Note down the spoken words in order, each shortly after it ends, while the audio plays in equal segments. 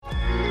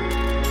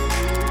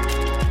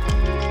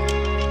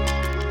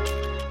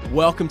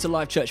Welcome to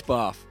Life Church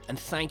Bath, and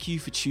thank you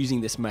for choosing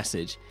this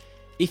message.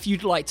 If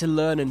you'd like to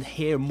learn and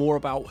hear more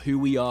about who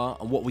we are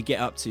and what we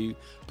get up to,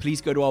 please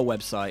go to our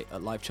website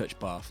at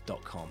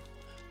lifechurchbath.com.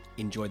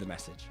 Enjoy the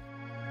message.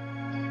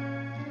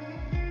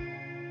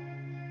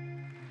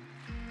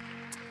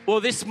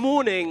 Well, this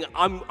morning,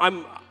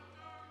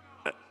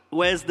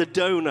 where's the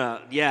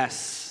donut?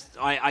 Yes,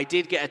 I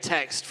did get a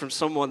text from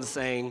someone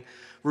saying,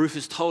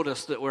 Rufus told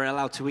us that we're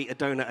allowed to eat a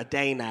donut a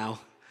day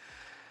now.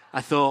 I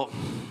thought,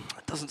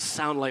 it doesn't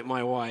sound like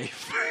my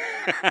wife.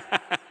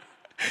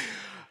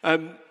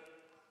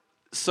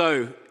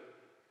 So,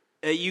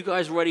 are you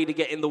guys ready to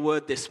get in the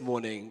Word this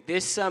morning? Do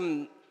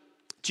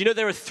you know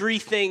there are three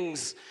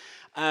things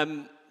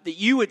that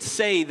you would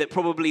say that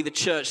probably the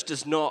church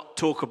does not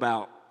talk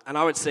about, and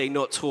I would say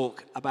not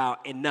talk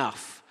about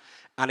enough,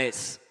 and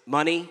it's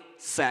money,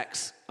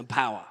 sex, and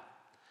power.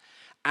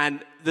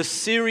 And the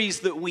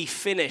series that we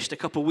finished a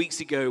couple weeks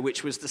ago,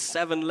 which was the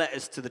 7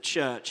 letters to the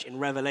church in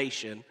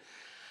Revelation,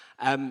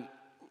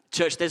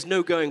 church, there's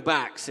no going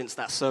back since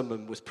that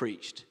sermon was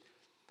preached.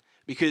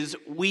 Because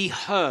we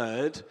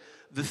heard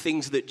the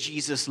things that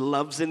Jesus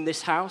loves in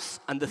this house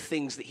and the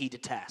things that he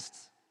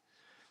detests.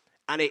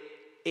 And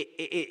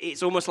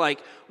it's almost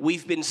like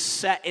we've been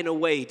set in a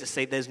way to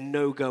say there's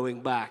no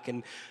going back.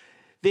 And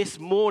this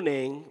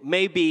morning,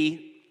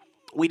 maybe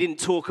we didn't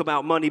talk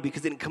about money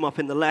because it didn't come up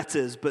in the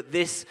letters, but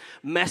this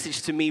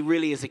message to me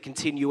really is a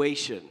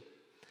continuation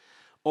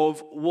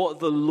of what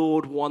the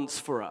Lord wants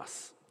for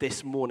us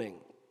this morning.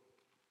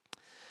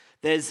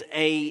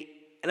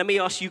 Let me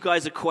ask you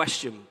guys a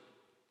question.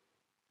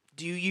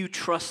 Do you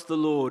trust the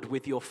Lord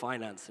with your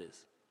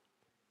finances?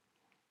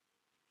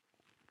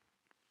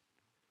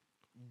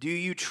 Do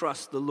you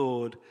trust the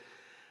Lord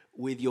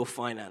with your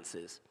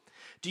finances?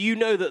 Do you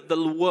know that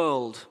the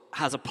world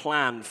has a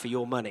plan for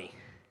your money?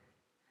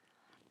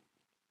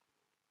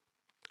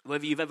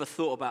 Whether you've ever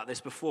thought about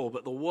this before,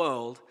 but the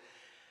world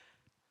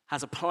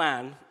has a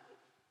plan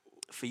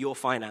for your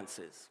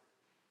finances.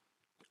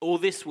 All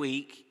this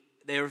week,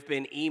 there have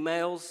been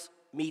emails,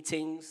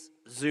 meetings,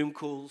 Zoom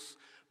calls,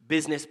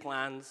 business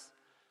plans,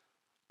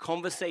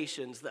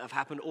 conversations that have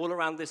happened all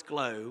around this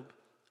globe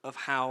of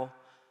how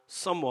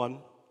someone,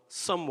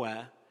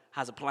 somewhere,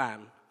 has a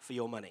plan for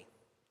your money.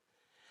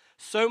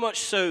 So much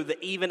so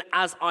that even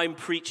as I'm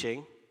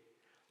preaching,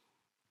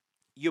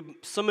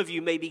 some of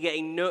you may be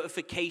getting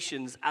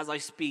notifications as I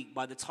speak.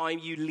 By the time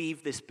you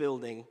leave this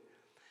building,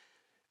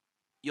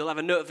 you'll have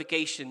a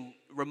notification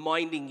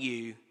reminding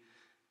you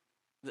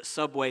that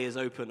Subway is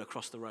open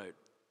across the road.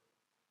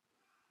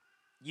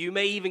 You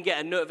may even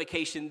get a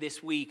notification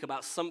this week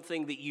about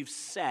something that you've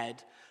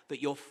said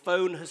that your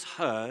phone has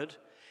heard.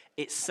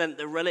 It sent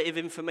the relative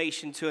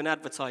information to an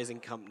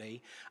advertising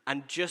company,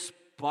 and just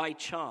by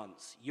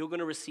chance, you're going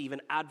to receive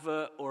an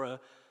advert or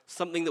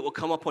something that will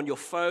come up on your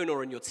phone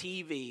or on your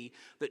TV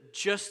that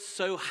just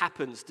so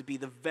happens to be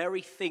the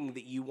very thing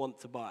that you want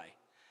to buy.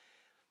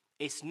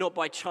 It's not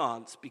by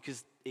chance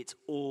because it's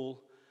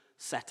all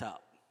set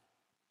up.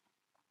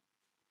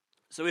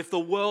 So if the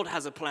world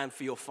has a plan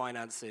for your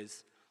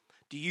finances,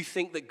 do you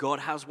think that God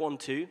has one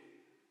too?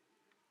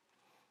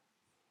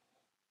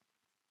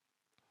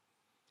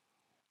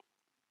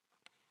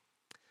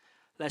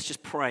 Let's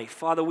just pray.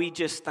 Father, we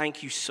just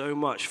thank you so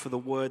much for the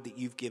word that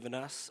you've given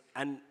us.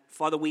 And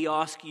Father, we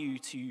ask you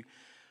to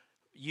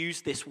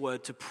use this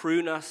word to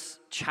prune us,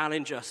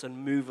 challenge us,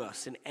 and move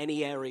us in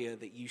any area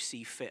that you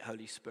see fit,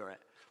 Holy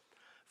Spirit.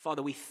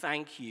 Father, we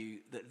thank you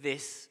that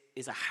this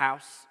is a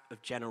house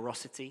of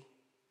generosity.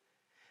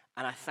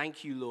 And I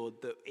thank you, Lord,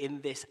 that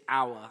in this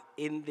hour,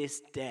 in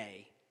this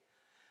day,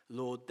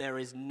 Lord, there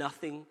is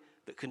nothing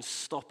that can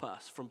stop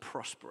us from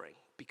prospering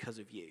because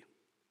of you.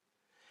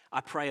 I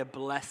pray a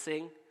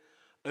blessing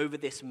over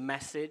this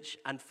message.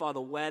 And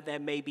Father, where there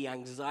may be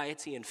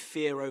anxiety and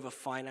fear over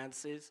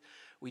finances,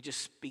 we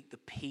just speak the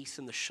peace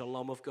and the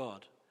shalom of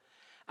God.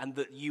 And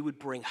that you would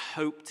bring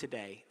hope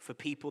today for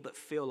people that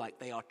feel like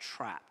they are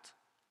trapped.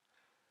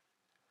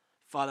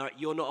 Father,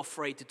 you're not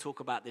afraid to talk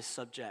about this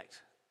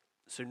subject,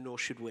 so nor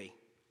should we.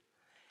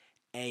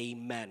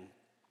 Amen.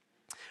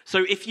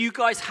 So if you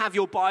guys have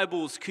your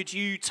Bibles, could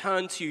you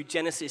turn to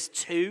Genesis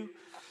 2?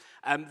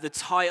 The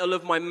title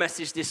of my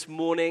message this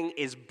morning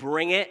is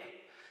Bring It.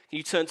 Can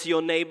you turn to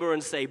your neighbor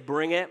and say,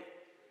 Bring It?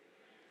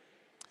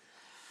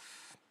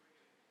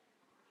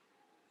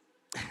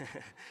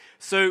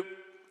 So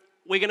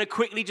we're going to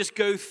quickly just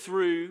go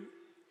through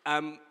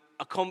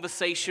a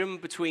conversation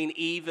between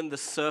Eve and the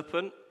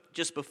serpent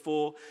just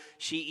before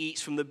she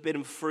eats from the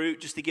forbidden fruit,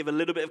 just to give a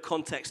little bit of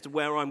context to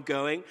where I'm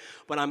going.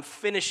 But I'm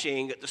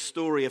finishing at the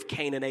story of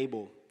Cain and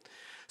Abel.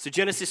 So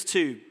Genesis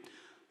 2.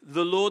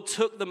 The Lord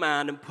took the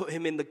man and put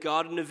him in the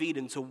Garden of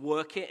Eden to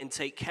work it and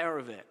take care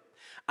of it.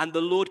 And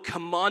the Lord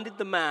commanded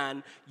the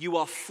man, you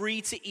are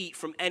free to eat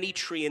from any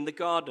tree in the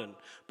garden,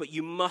 but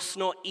you must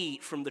not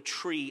eat from the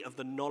tree of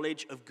the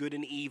knowledge of good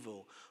and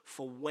evil,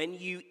 for when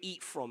you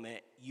eat from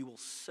it, you will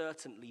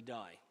certainly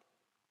die.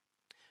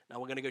 Now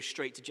we're going to go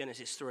straight to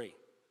Genesis 3.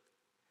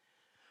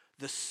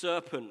 The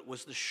serpent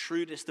was the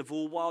shrewdest of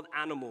all wild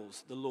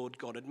animals the Lord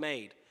God had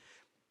made.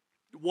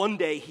 One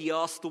day he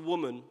asked the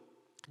woman,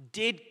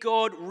 "Did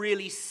God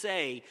really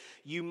say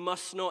you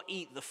must not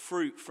eat the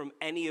fruit from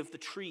any of the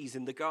trees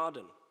in the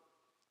garden?"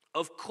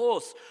 "Of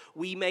course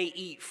we may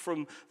eat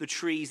from the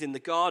trees in the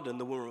garden,"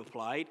 the woman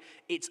replied.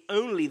 "It's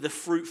only the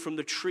fruit from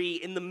the tree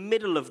in the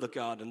middle of the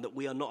garden that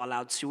we are not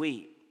allowed to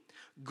eat.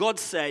 God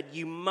said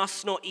you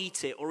must not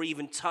eat it or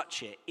even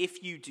touch it.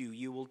 If you do,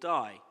 you will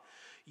die."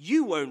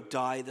 "You won't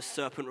die," the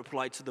serpent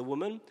replied to the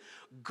woman.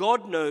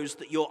 "God knows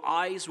that your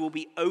eyes will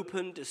be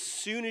opened as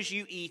soon as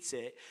you eat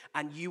it,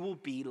 and you will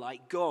be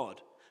like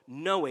God,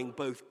 knowing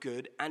both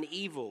good and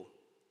evil."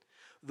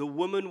 The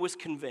woman was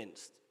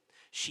convinced.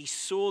 She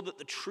saw that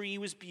the tree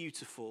was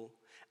beautiful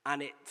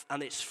and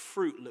its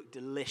fruit looked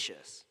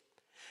delicious.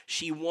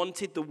 She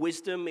wanted the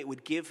wisdom it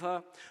would give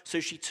her, so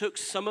she took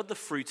some of the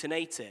fruit and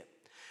ate it.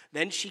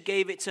 Then she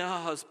gave it to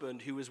her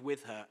husband who was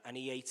with her, and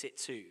he ate it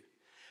too.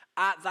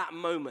 At that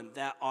moment,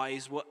 their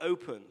eyes were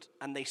opened,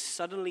 and they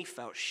suddenly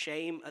felt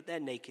shame at their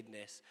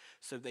nakedness,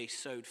 so they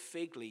sewed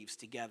fig leaves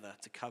together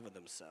to cover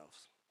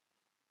themselves.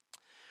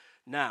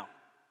 Now,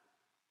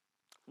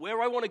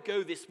 where I want to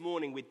go this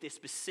morning with this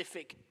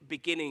specific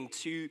beginning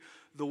to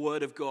the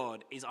Word of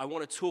God is I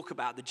want to talk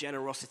about the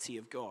generosity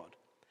of God.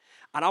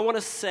 And I want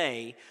to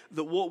say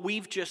that what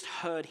we've just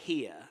heard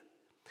here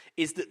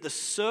is that the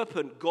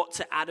serpent got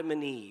to Adam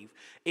and Eve.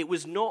 It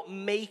was not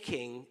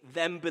making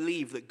them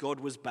believe that God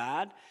was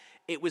bad.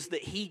 It was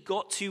that he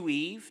got to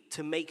Eve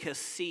to make her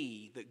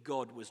see that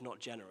God was not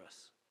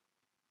generous.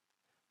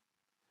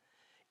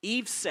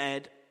 Eve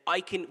said,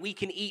 we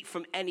can eat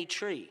from any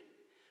tree.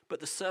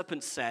 But the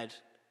serpent said,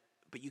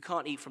 but you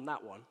can't eat from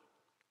that one.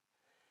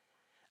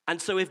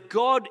 And so if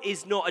God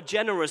is not a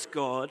generous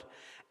God,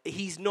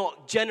 he's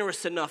not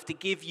generous enough to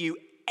give you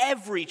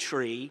every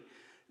tree,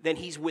 then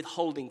he's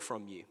withholding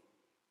from you.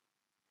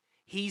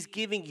 He's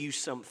giving you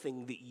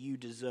something that you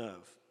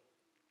deserve.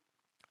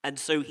 And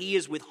so he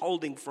is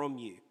withholding from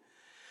you.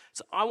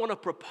 So I want to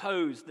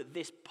propose that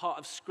this part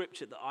of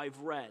Scripture that I've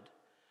read,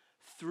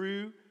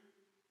 through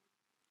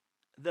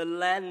the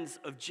lens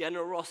of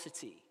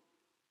generosity,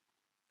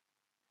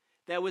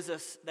 there was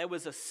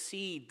a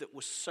seed that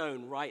was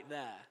sown right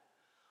there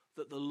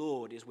that the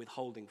Lord is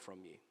withholding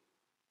from you.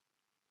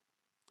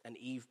 And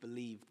Eve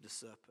believed the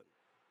serpent.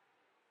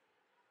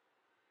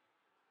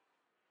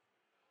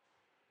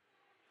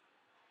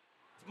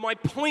 My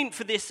point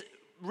for this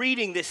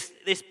reading this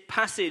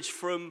passage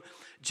from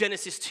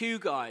Genesis 2,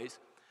 guys,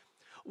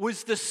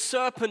 was the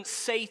serpent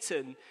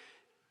Satan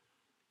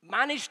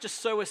managed to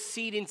sow a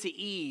seed into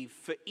Eve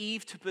for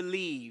Eve to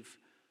believe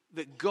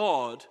that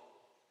God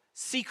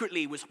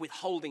secretly was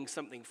withholding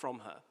something from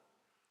her.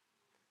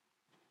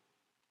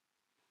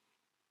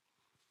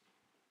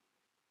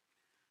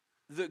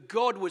 That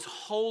God was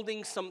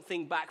holding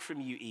something back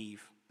from you,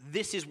 Eve.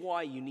 This is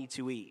why you need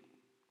to eat.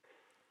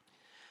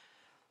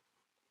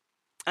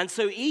 And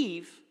so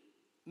Eve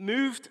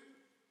moved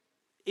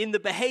in the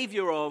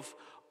behavior of,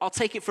 I'll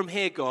take it from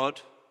here, God,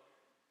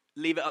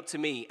 leave it up to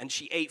me. And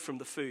she ate from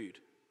the food.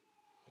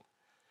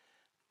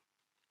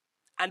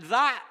 And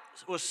that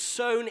was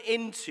sown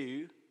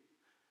into,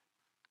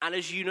 and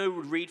as you know,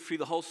 we read through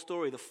the whole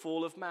story, the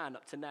fall of man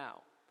up to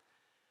now.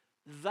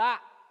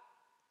 That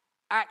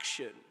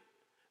action,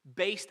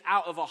 based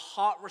out of a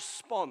heart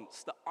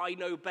response that I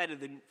know better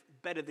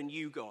than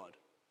you, God,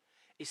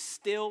 is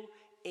still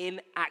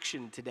in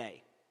action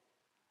today.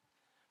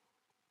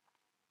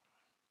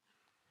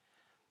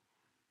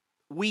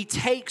 We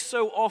take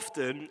so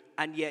often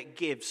and yet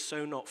give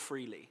so not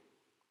freely.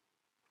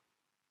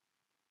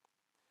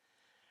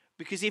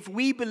 Because if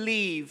we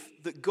believe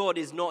that God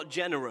is not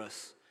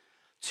generous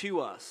to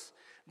us,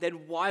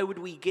 then why would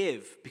we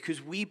give?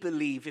 Because we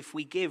believe if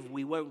we give,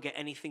 we won't get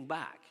anything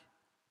back.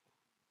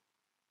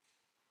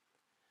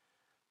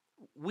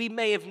 We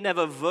may have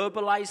never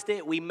verbalized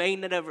it, we may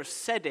never have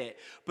said it,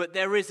 but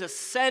there is a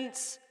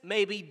sense,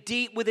 maybe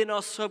deep within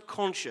our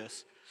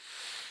subconscious,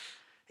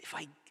 if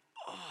I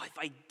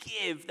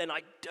give, then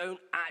I don't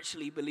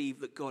actually believe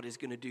that God is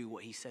going to do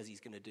what he says he's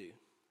going to do.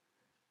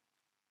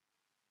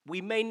 We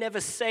may never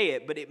say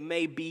it, but it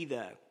may be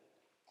there.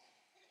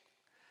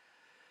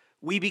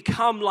 We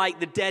become like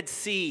the Dead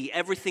Sea.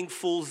 Everything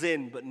falls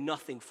in, but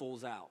nothing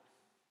falls out.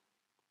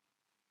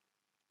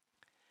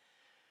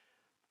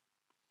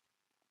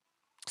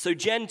 So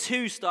Gen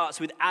 2 starts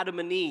with Adam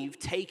and Eve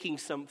taking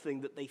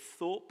something that they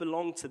thought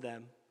belonged to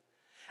them.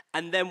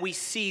 And then we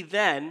see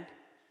then,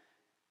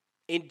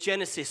 in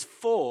Genesis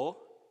 4,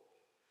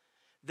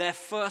 their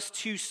first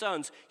two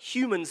sons,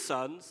 human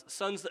sons,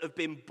 sons that have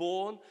been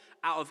born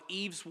out of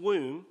Eve's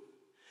womb,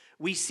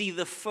 we see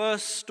the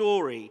first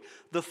story,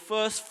 the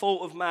first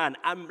fault of man.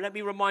 And let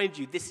me remind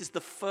you, this is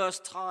the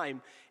first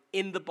time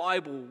in the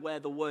Bible where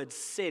the word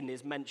sin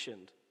is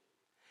mentioned.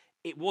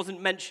 It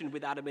wasn't mentioned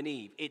with Adam and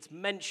Eve. It's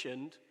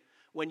mentioned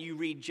when you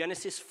read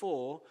Genesis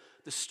 4,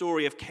 the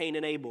story of Cain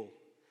and Abel.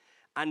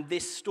 And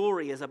this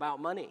story is about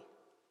money.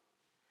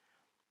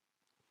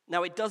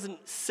 Now, it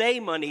doesn't say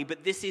money,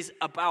 but this is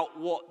about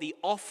what the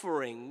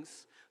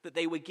offerings that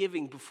they were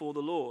giving before the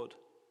Lord.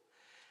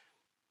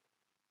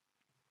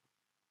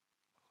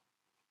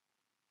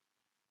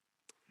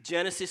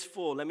 Genesis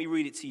 4, let me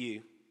read it to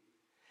you.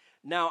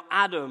 Now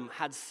Adam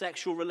had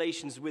sexual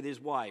relations with his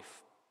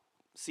wife.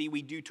 See,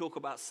 we do talk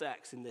about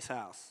sex in this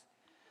house.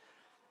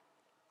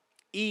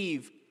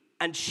 Eve,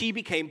 and she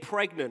became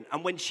pregnant.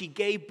 And when she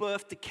gave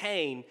birth to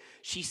Cain,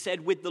 she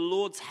said, with the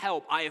Lord's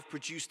help, I have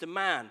produced a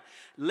man.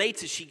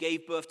 Later, she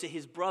gave birth to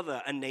his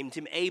brother and named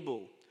him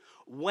Abel.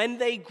 When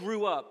they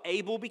grew up,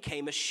 Abel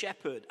became a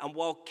shepherd. And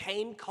while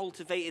Cain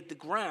cultivated the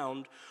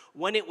ground,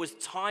 when it was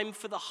time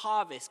for the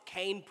harvest,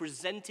 Cain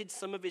presented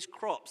some of his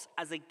crops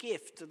as a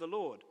gift to the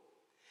Lord.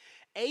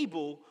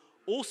 Abel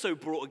also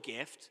brought a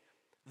gift,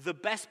 the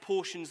best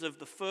portions of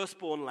the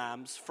firstborn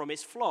lambs from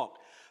his flock.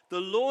 The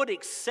Lord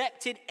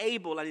accepted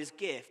Abel and his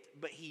gift,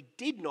 but he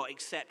did not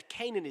accept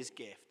Cain and his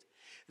gift.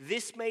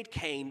 This made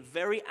Cain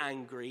very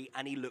angry,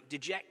 and he looked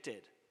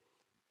dejected.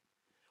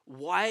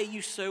 Why are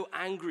you so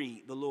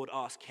angry? The Lord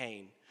asked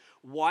Cain.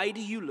 Why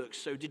do you look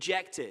so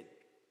dejected?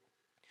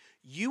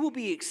 You will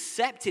be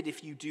accepted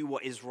if you do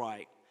what is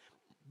right,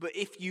 but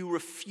if you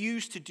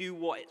refuse to do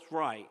what is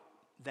right,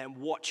 then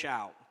watch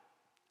out.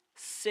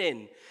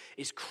 Sin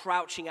is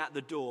crouching at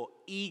the door,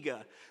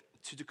 eager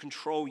to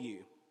control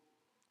you.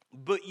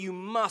 But you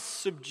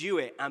must subdue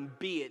it and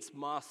be its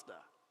master.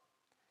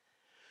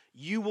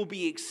 You will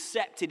be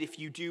accepted if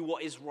you do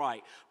what is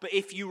right. But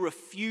if you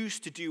refuse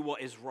to do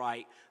what is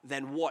right,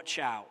 then watch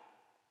out.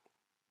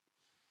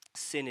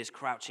 Sin is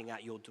crouching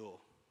at your door.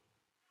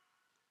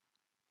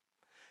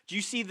 Do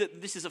you see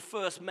that this is a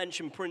first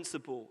mentioned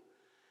principle?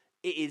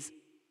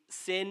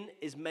 Sin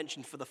is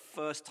mentioned for the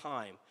first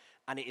time,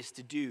 and it is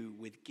to do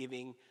with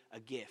giving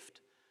a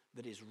gift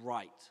that is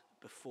right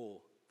before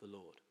the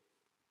Lord.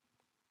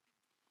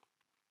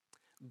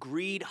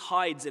 Greed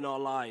hides in our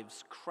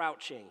lives,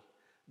 crouching,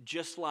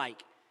 just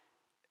like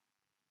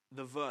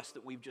the verse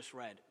that we've just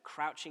read,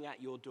 crouching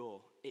at your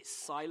door. It's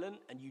silent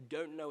and you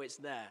don't know it's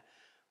there,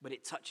 but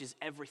it touches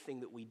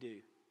everything that we do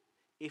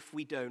if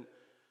we don't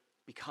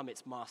become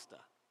its master.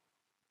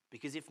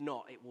 Because if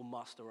not, it will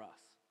master us.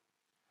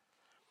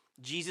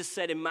 Jesus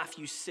said in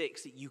Matthew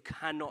 6 that you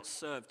cannot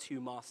serve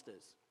two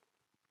masters.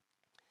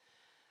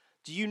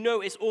 Do you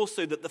notice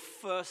also that the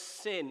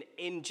first sin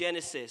in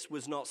Genesis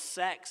was not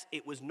sex,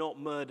 it was not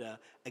murder.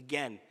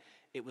 Again,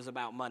 it was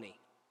about money.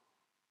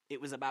 It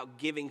was about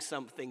giving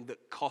something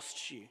that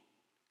costs you.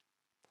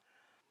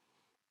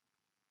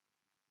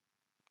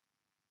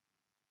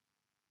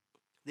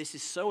 This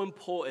is so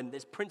important.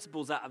 There's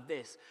principles out of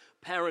this.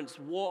 Parents,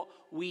 what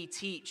we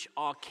teach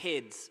our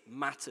kids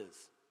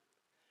matters.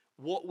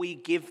 What we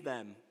give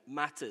them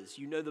matters.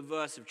 You know the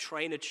verse of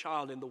train a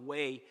child in the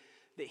way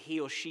that he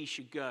or she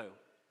should go.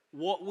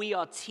 What we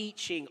are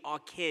teaching our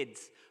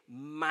kids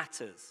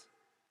matters.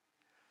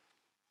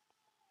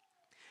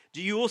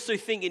 Do you also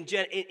think,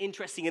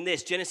 interesting in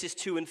this, Genesis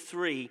 2 and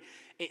 3,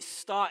 it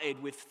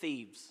started with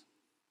thieves.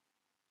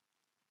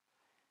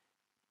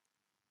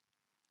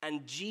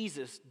 And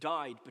Jesus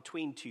died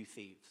between two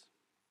thieves.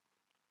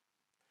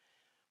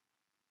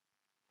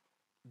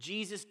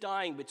 Jesus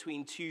dying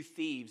between two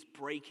thieves,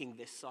 breaking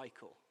this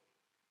cycle.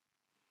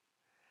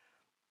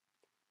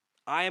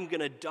 I am going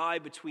to die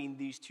between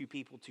these two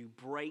people to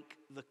break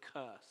the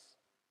curse.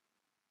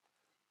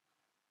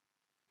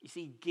 You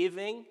see,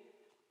 giving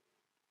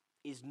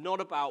is not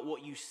about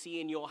what you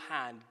see in your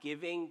hand.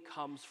 Giving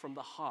comes from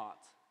the heart.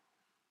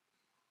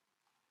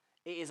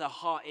 It is a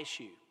heart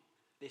issue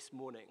this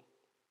morning.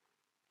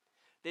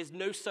 There's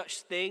no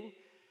such thing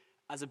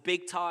as a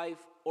big tithe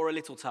or a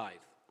little tithe.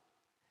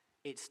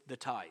 It's the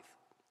tithe.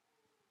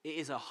 It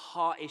is a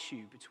heart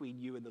issue between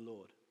you and the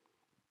Lord.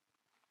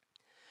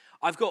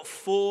 I've got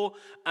 4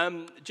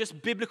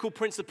 just biblical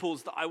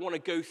principles that I want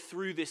to go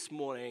through this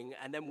morning,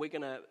 and then I'm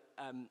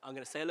going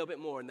to say a little bit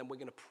more, and then we're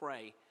going to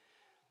pray.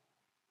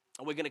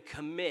 And we're going to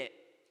commit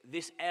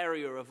this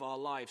area of our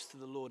lives to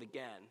the Lord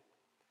again.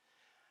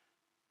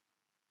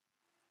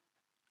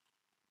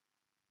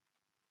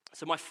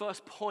 So my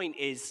first point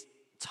is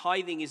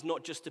tithing is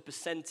not just a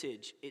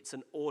percentage, it's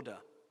an order.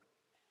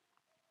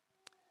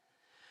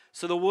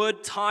 So the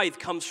word tithe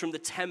comes from the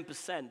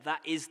 10%.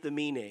 That is the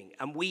meaning.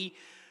 And we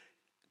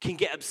can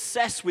get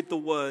obsessed with the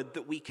word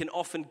that we can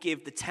often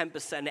give the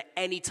 10% at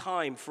any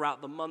time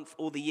throughout the month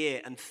or the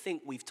year and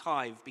think we've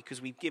tithed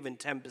because we've given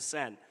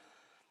 10%.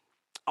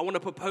 I want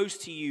to propose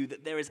to you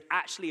that there is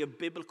actually a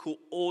biblical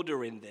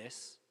order in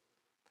this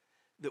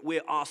that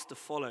we're asked to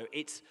follow.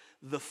 It's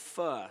the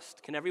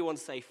first. Can everyone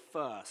say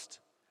first?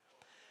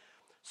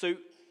 So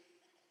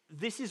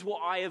this is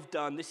what I have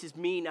done. This is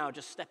me now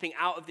just stepping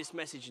out of this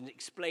message and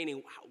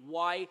explaining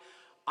why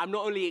I'm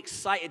not only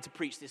excited to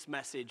preach this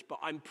message, but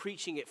I'm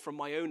preaching it from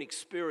my own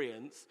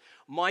experience.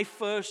 My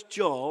first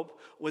job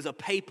was a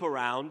paper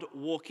round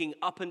walking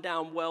up and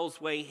down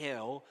Wellsway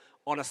Hill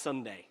on a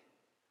Sunday.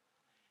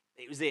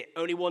 It was it,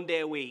 only one day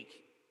a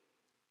week.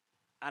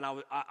 And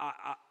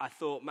I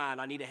thought, man,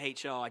 I need a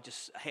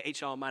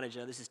HR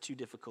manager. This is too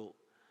difficult.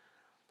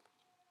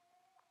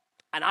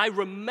 And I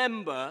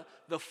remember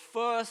the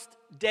first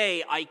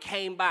day I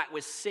came back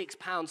with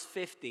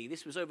 £6.50.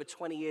 This was over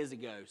 20 years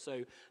ago,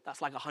 so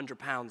that's like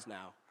 £100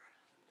 now.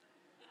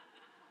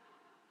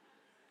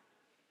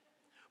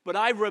 But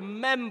I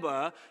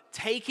remember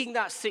taking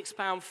that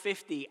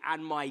 £6.50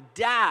 and my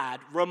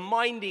dad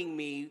reminding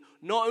me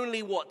not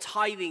only what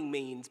tithing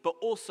means, but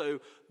also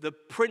the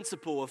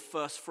principle of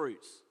first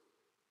fruits,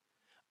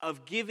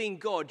 of giving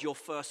God your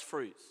first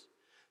fruits.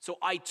 So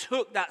I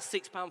took that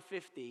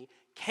 £6.50,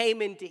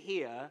 came into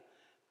here,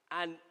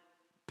 and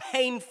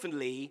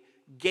painfully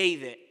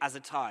gave it as a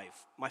tithe,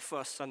 my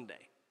first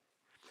Sunday.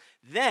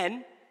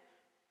 Then,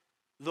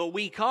 the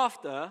week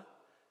after,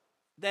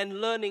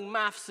 then learning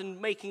maths and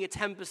making a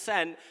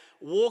 10%,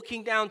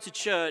 walking down to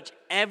church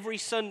every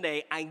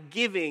Sunday and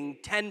giving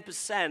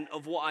 10%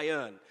 of what I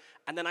earn.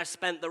 And then I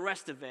spent the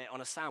rest of it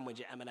on a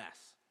sandwich at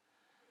M&S.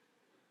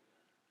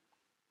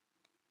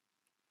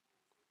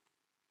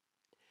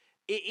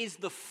 It is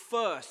the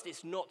first,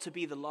 it's not to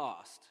be the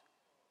last.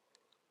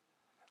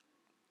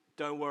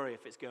 Don't worry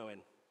if it's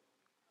going.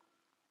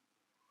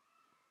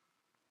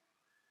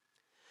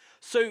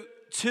 So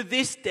to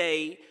this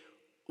day,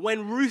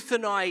 when Ruth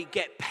and I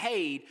get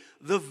paid,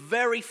 the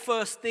very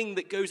first thing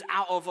that goes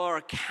out of our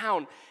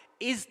account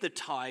is the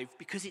tithe,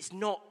 because it's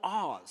not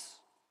ours.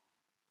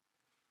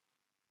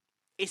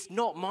 It's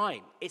not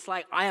mine. It's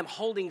like I am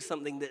holding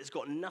something that has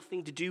got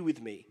nothing to do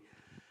with me.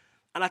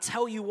 And I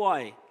tell you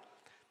why.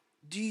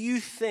 Do you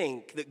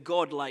think that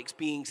God likes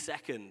being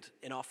second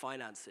in our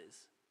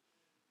finances?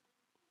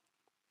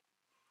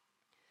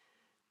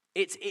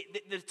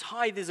 The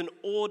tithe is an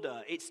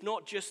order. It's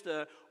not just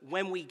a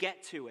when we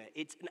get to it.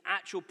 It's an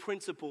actual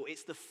principle.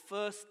 It's the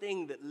first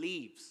thing that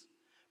leaves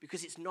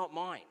because it's not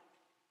mine.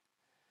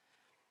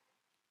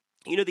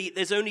 You know,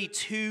 there's only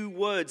two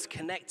words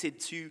connected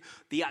to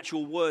the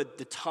actual word,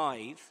 the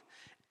tithe,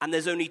 and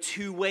there's only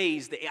two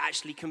ways that it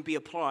actually can be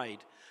applied.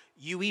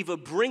 You either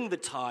bring the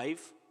tithe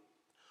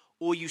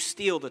or you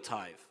steal the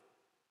tithe.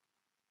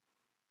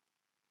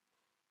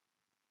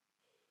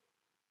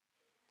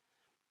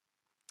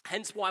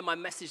 Hence why my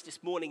message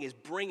this morning is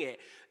Bring It,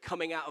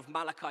 coming out of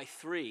Malachi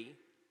 3,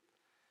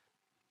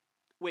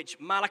 which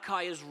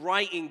Malachi is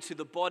writing to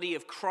the body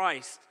of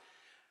Christ.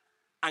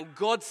 And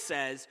God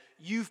says,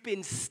 you've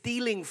been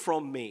stealing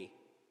from me.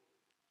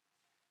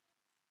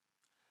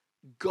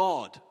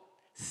 God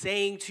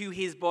saying to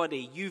his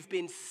body, you've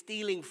been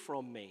stealing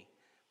from me.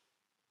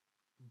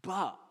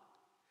 But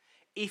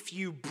if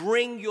you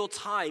bring your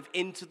tithe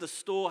into the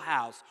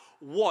storehouse,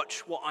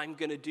 watch what I'm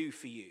going to do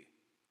for you.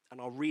 And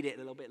I'll read it a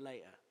little bit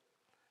later.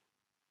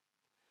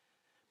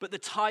 But the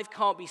tithe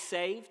can't be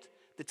saved.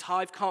 The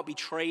tithe can't be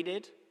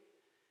traded.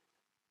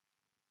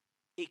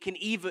 It can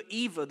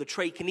the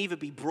trade can either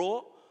be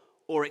brought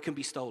or it can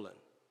be stolen.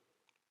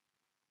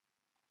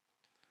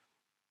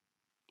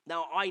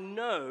 Now I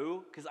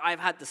know, because I've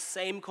had the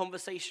same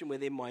conversation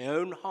within my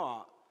own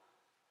heart.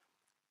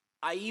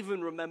 I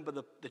even remember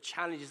the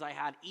challenges I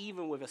had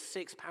even with a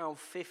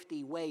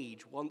 £6.50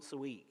 wage once a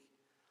week.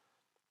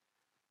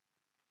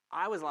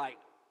 I was like,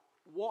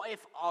 what if,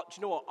 do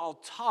you know what,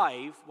 I'll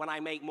tithe when I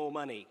make more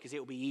money because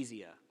it'll be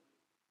easier.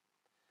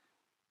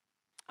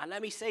 And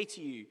let me say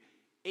to you,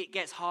 it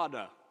gets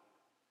harder.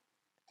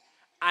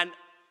 And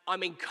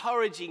I'm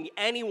encouraging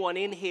anyone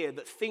in here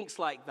that thinks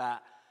like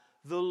that,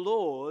 the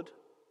Lord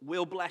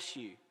will bless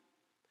you.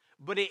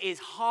 But it is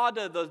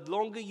harder the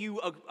longer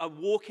you are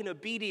walk in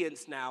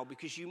obedience now,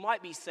 because you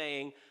might be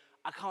saying,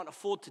 I can't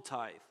afford to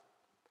tithe.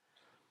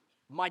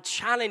 My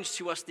challenge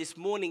to us this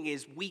morning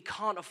is we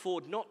can't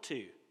afford not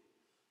to.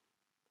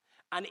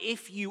 And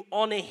if you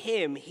honor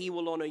him, he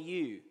will honor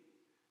you.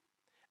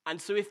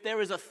 And so if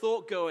there is a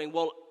thought going,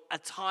 well, a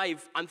tithe,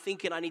 I'm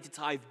thinking I need to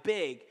tithe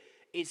big,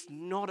 it's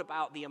not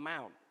about the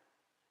amount.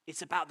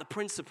 It's about the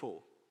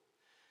principle.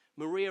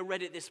 Maria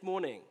read it this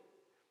morning,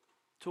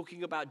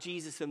 talking about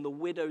Jesus and the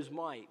widow's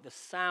mite, the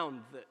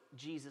sound that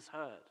Jesus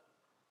heard.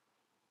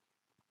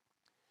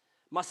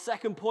 My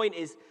second point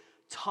is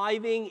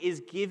tithing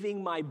is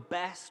giving my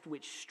best,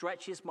 which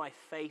stretches my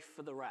faith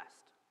for the rest.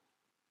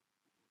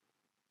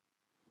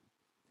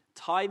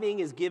 Tithing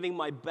is giving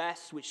my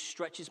best, which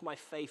stretches my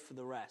faith for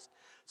the rest.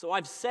 So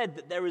I've said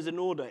that there is an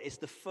order. It's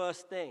the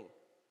first thing.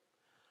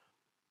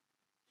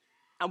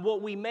 And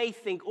what we may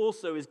think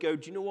also is do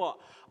you know what?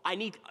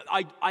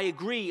 I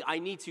agree, I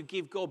need to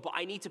give God, but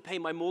I need to pay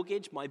my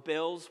mortgage, my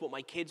bills, what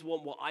my kids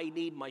want, what I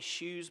need, my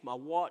shoes, my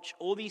watch,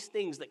 all these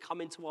things that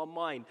come into our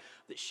mind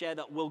that share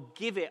that we'll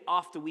give it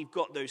after we've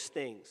got those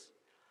things.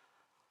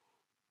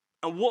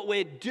 And what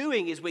we're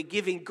doing is we're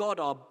giving God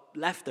our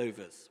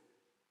leftovers.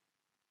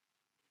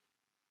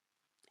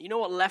 You know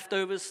what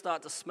leftovers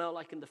start to smell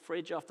like in the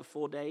fridge after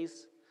 4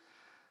 days?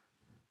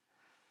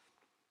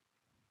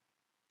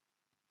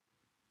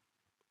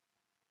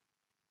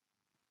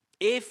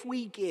 If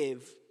we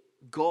give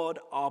God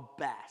our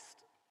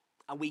best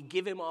and we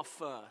give him our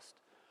first,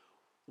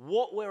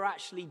 what we're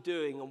actually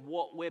doing and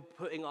what we're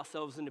putting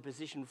ourselves in a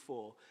position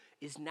for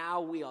is now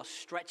we are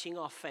stretching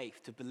our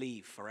faith to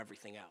believe for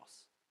everything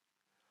else.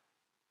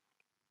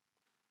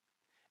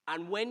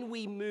 And when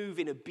we move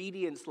in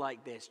obedience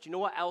like this, do you know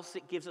what else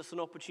it gives us an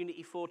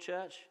opportunity for,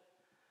 church?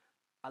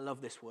 I love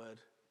this word.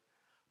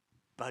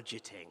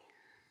 Budgeting.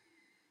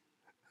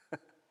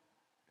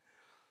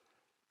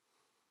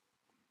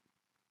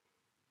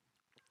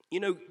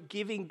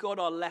 Giving God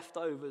our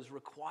leftovers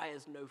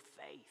requires no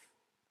faith.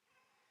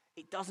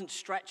 It doesn't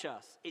stretch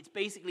us. It's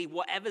basically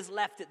whatever's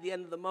left at the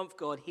end of the month,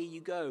 God, here you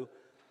go.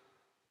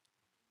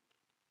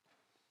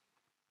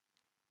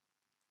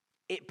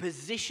 It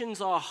positions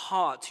our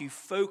heart to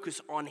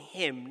focus on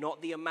Him,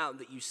 not the amount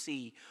that you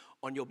see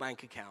on your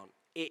bank account.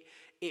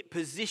 It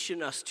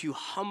positions us to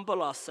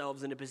humble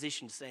ourselves in a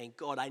position saying,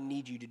 God, I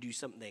need you to do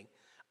something.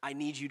 I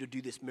need you to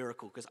do this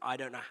miracle because I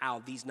don't know how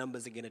these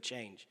numbers are going to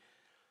change.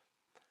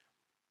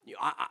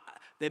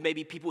 There may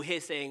be people here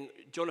saying,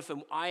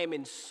 Jonathan, I am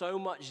in so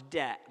much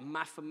debt,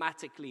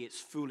 mathematically it's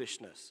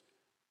foolishness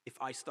if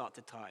I start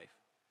to tithe.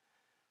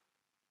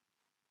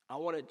 I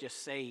want to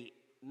just say,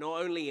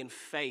 not only in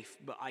faith,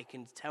 but I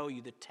can tell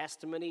you the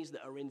testimonies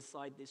that are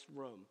inside this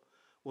room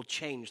will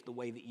change the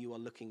way that you are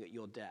looking at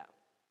your debt.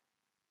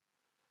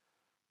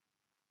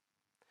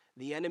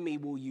 The enemy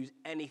will use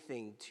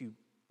anything to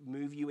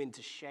move you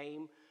into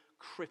shame,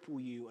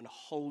 cripple you, and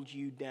hold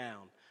you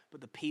down. But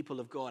the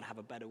people of God have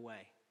a better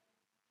way.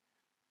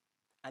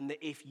 And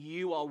that if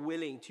you are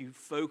willing to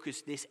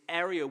focus this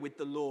area with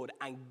the Lord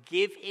and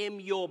give Him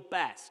your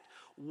best,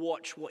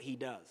 watch what He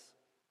does.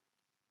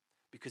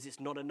 Because it's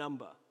not a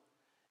number.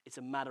 It's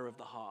a matter of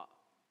the heart.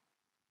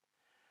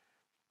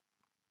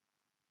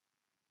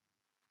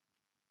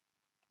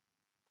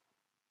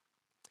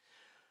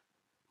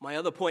 My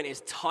other point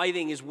is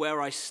tithing is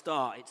where I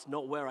start. It's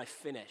not where I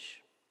finish.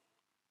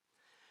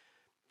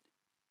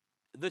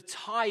 The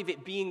tithe,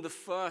 it being the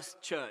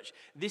first church,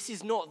 this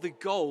is not the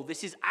goal.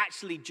 This is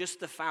actually just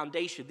the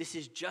foundation. This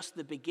is just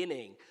the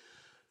beginning.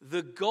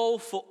 The goal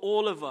for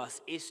all of us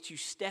is to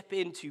step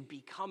into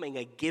becoming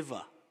a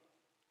giver.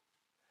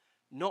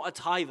 Not a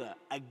tither,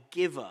 a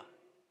giver.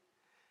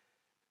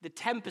 The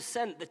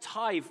 10%, the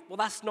tithe, well,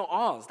 that's not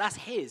ours. That's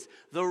His.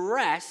 The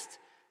rest,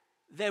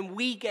 then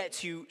we get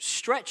to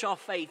stretch our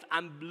faith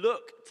and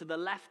look to the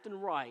left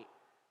and right.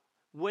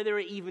 Whether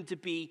it even to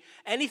be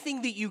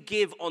anything that you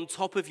give on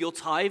top of your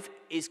tithe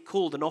is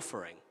called an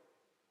offering.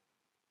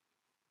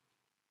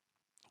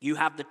 You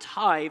have the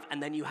tithe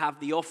and then you have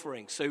the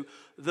offering. So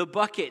the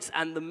buckets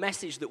and the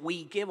message that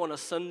we give on a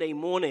Sunday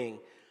morning,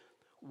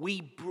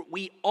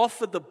 we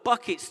offer the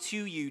buckets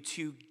to you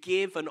to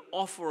give an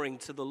offering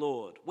to the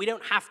Lord. We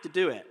don't have to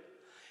do it.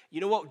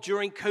 You know what?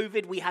 During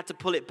COVID, we had to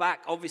pull it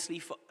back, obviously,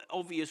 for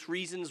obvious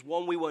reasons.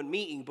 One, we weren't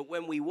meeting, but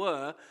when we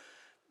were,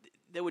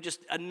 there were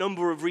just a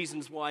number of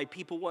reasons why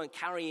people weren't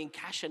carrying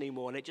cash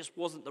anymore, and it just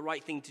wasn't the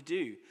right thing to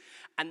do.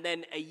 And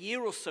then a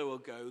year or so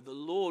ago, the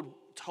Lord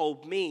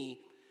told me,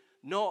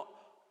 not,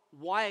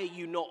 why are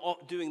you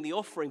not doing the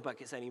offering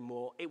buckets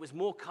anymore? It was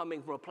more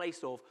coming from a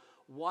place of,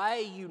 why are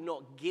you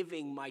not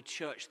giving my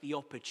church the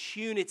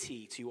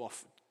opportunity to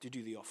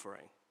do the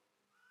offering?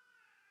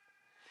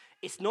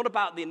 It's not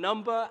about the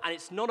number, and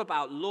it's not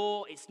about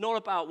law. It's not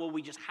about, well,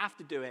 we just have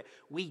to do it.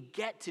 We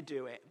get to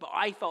do it. But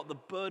I felt the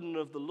burden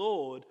of the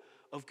Lord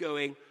of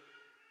going,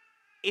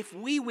 if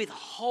we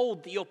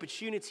withhold the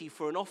opportunity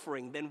for an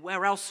offering, then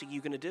where else are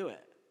you going to do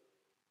it?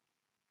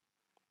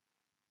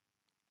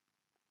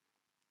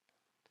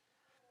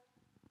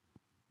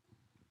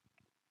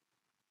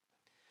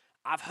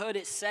 I've heard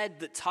it said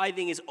that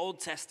tithing is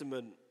Old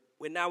Testament.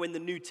 We're now in the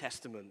New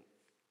Testament.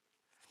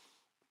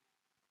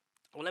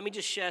 Well, let me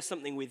just share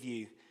something with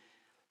you.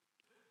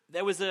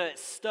 There was a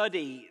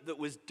study that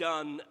was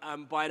done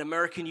by an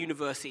American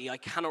university. I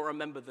cannot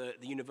remember the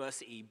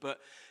university, but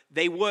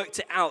they worked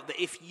it out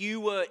that if you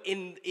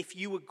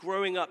were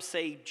growing up,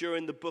 say,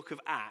 during the book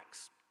of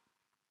Acts,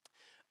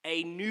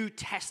 a New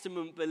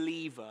Testament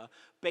believer,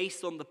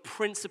 based on the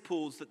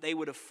principles that they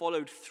would have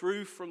followed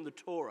through from the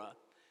Torah,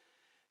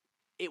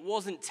 it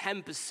wasn't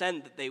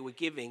 10% that they were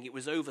giving, it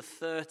was over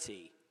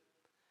 30%.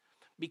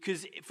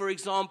 Because, for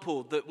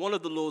example, one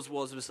of the laws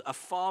was a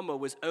farmer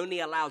was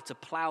only allowed to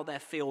plow their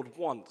field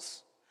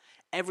once.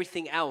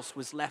 Everything else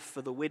was left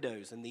for the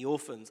widows and the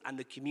orphans and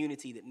the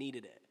community that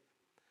needed it.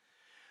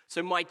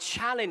 So my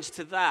challenge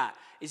to that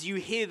is, you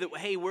hear that,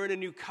 hey, we're in a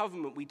new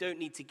covenant, we don't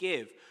need to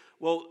give.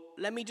 Well,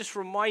 let me just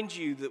remind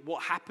you that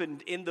what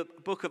happened in the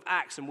book of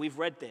Acts, and we've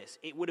read this,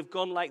 it would have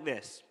gone like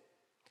this.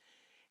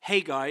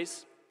 Hey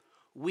guys,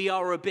 we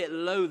are a bit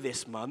low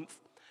this month.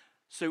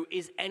 So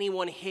is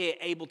anyone here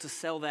able to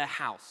sell their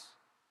house?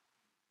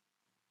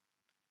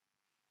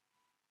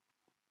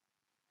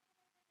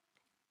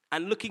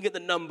 And looking at the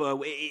number,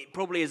 it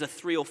probably is a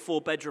 3 or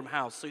 4 bedroom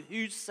house. So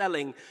who's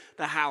selling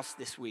the house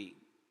this week?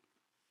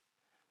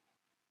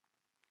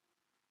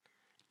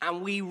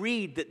 And we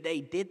read that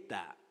they did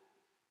that.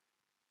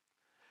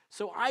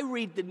 So I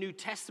read the New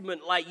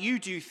Testament like you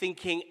do,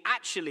 thinking,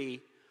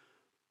 actually,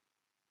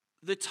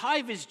 the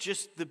tithe is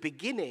just the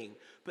beginning,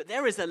 but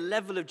there is a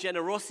level of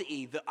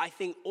generosity that I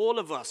think all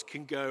of us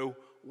can go,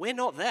 we're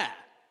not there.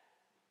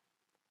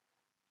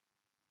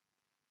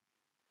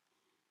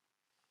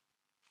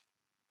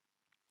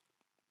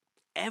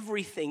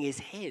 Everything is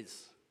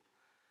His.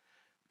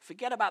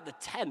 Forget about the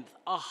 10th.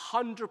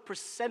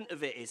 100%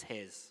 of it is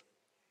His.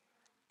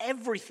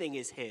 Everything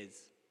is His.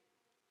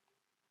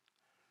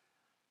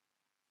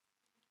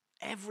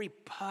 Every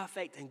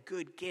perfect and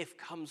good gift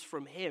comes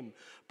from him.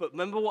 But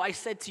remember what I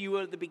said to you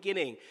at the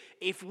beginning.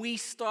 If we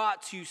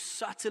start to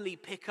subtly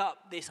pick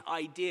up this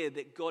idea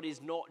that God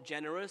is not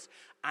generous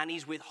and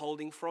he's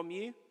withholding from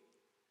you,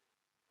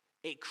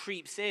 it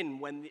creeps in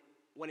when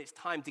it's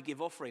time to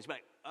give offerings.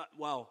 Like,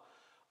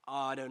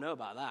 I don't know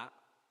about that.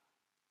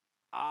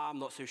 I'm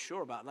not so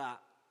sure about that.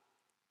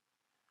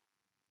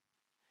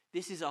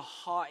 This is a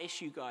heart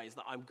issue, guys,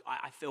 that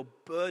I feel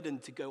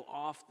burdened to go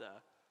after.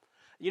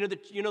 You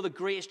know the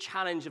greatest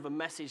challenge of a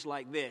message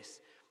like this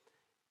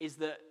is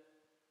that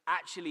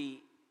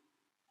actually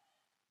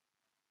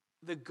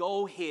the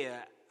goal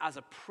here as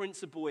a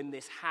principle in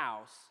this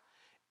house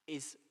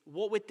is,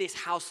 what would this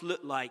house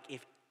look like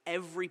if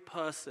every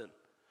person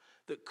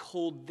that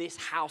called this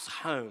house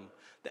home,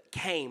 that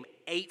came,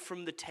 ate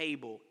from the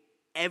table,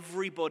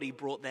 everybody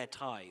brought their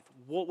tithe?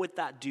 What would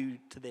that do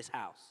to this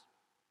house?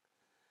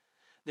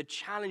 The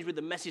challenge with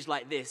a message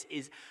like this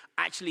is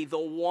actually the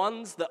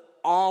ones that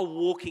are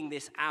walking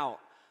this out,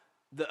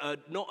 that are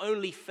not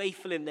only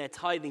faithful in their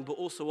tithing but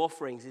also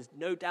offerings, is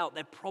no doubt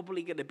they're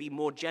probably going to be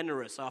more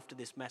generous after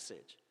this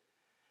message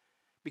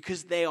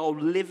because they're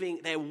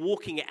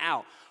walking it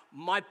out.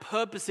 My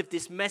purpose of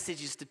this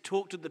message is to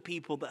talk to the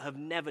people that have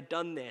never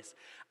done this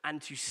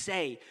and to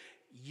say,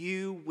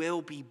 you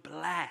will be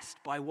blessed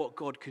by what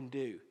God can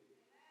do.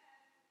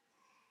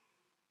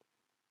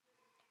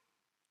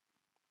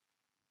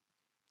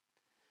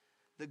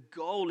 The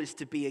goal is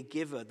to be a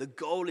giver. The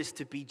goal is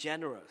to be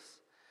generous.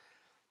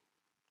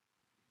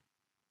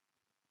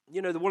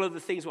 You know, one of the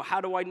things, how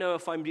do I know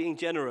if I'm being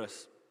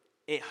generous?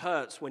 It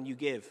hurts when you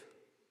give.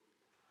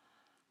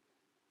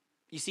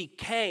 You see,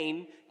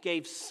 Cain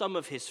gave some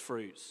of his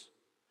fruits.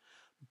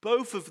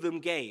 Both of them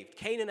gave.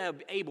 Cain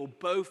and Abel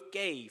both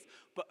gave,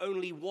 but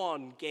only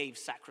one gave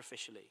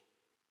sacrificially.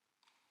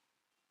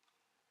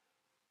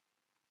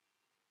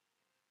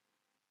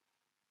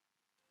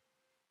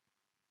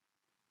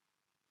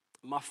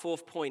 My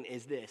fourth point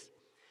is this.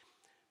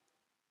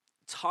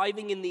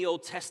 Tithing in the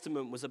Old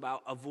Testament was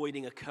about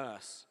avoiding a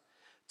curse.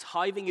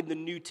 Tithing in the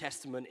New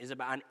Testament is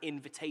about an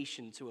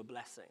invitation to a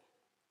blessing.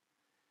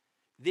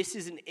 This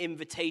is an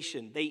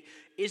invitation.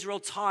 Israel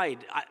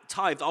tithed.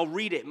 I'll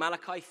read it,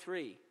 Malachi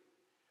 3.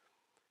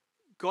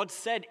 God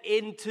said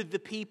into the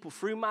people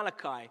through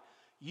Malachi,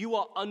 you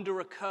are under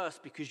a curse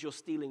because you're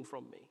stealing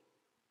from me.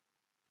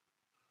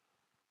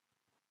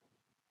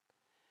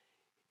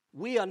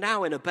 We are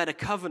now in a better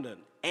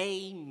covenant.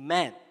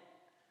 Amen.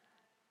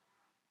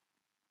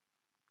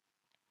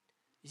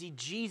 You see,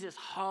 Jesus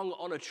hung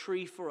on a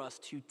tree for us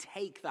to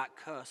take that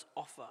curse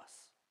off us.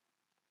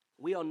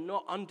 We are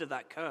not under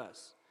that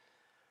curse.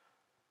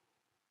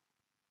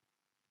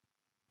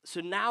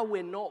 So now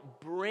we're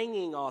not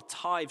bringing our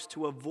tithes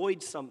to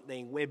avoid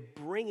something. We're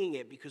bringing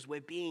it because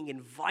we're being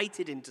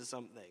invited into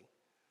something.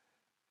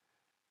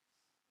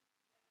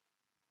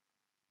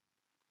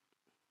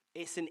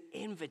 It's an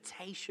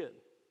invitation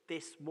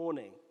this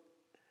morning.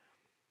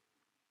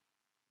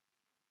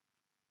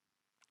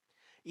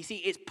 You see,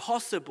 it's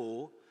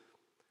possible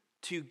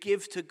to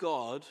give to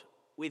God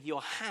with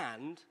your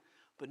hand,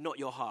 but not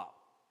your heart.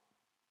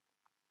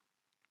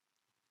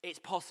 It's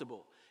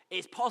possible.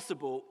 It's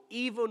possible,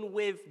 even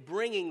with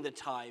bringing the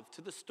tithe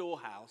to the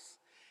storehouse,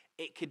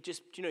 it could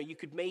just, you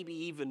could maybe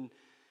even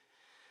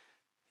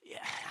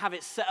have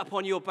it set up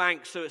on your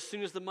bank so as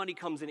soon as the money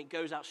comes in, it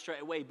goes out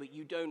straight away, but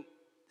you don't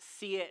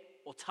see it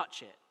or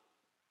touch it.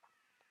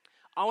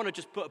 I want to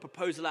just put a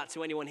proposal out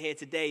to anyone here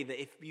today that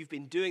if you've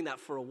been doing that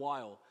for a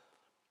while,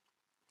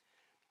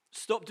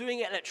 stop doing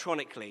it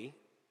electronically,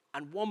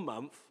 and 1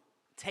 month,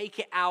 take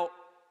it out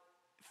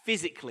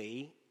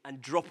physically and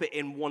drop it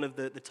in one of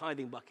the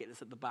tithing bucket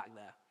that's at the back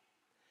there.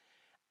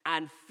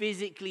 And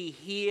physically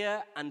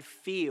hear and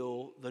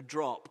feel the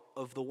drop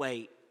of the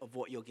weight of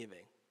what you're giving.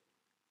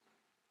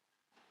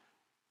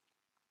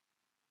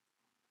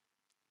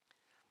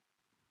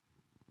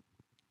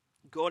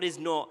 God is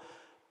not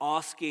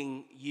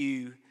asking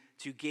you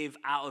to give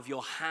out of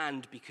your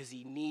hand because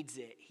he needs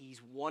it.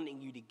 He's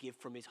wanting you to give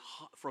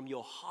from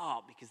your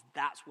heart because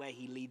that's where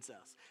he leads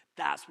us.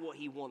 That's what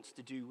he wants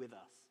to do with us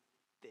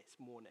this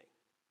morning.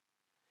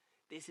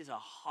 This is a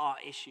heart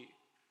issue.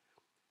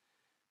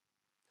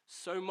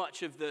 So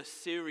much of the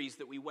series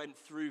that we went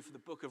through for the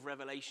book of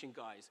Revelation,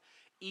 guys,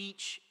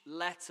 each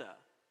letter,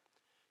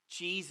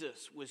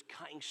 Jesus was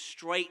cutting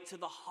straight to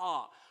the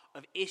heart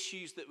of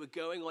issues that were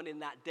going on in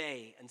that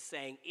day and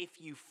saying,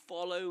 if you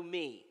follow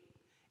me,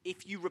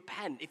 if you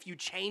repent, if you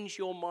change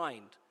your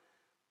mind,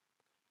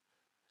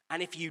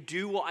 and if you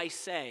do what I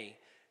say,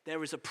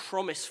 there is a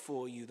promise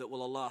for you that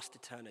will last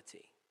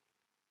eternity,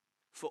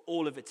 for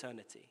all of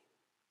eternity.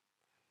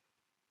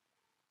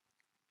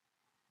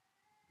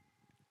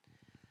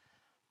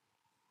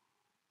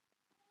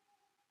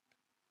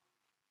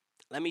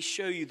 Let me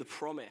show you the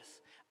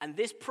promise. And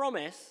this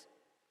promise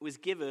was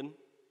given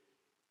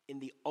in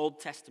the Old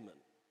Testament.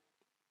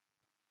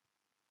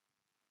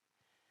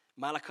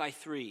 Malachi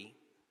 3,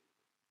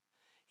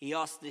 he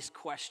asked this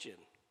question: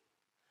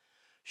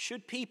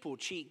 should people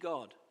cheat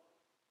God?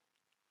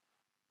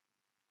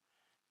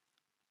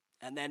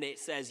 And then it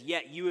says,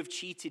 yet you have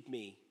cheated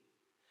me.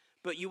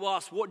 But you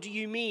ask, what do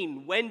you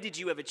mean? When did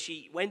you ever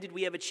cheat? When did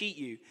we ever cheat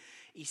you?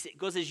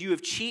 God says, you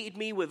have cheated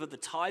me with the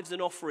tithes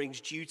and offerings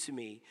due to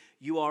me.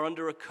 You are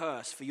under a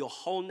curse, for your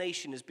whole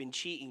nation has been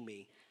cheating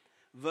me.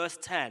 Verse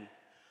 10,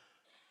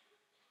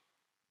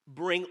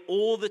 bring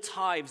all the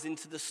tithes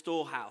into the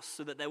storehouse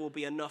so that there will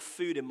be enough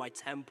food in my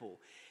temple.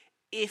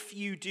 If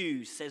you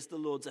do, says the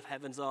Lord of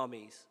heaven's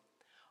armies,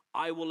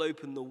 I will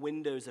open the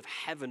windows of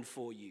heaven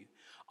for you.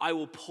 I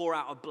will pour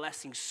out a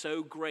blessing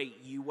so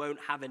great you won't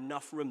have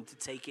enough room to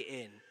take it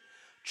in.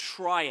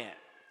 Try it.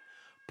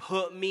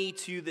 Put me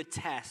to the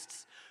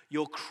tests.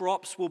 Your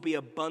crops will be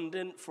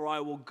abundant, for I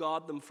will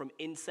guard them from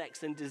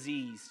insects and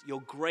disease.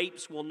 Your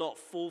grapes will not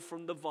fall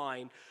from the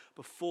vine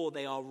before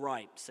they are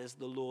ripe, says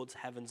the Lord's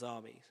heaven's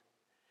armies.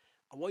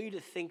 I want you to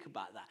think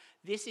about that.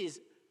 This is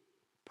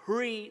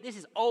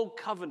old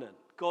covenant,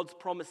 God's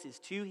promises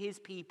to his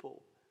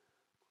people.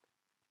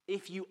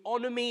 If you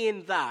honor me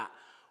in that,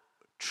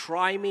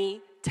 try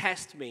me,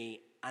 test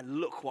me, and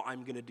look what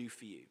I'm going to do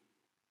for you.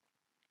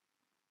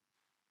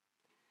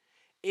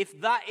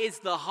 If that is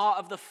the heart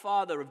of the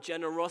Father of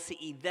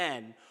generosity,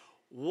 then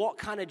what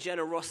kind of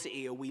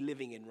generosity are we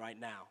living in right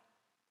now?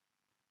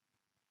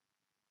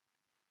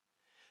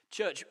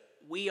 Church,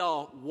 we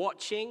are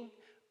watching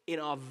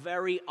in our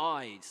very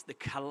eyes the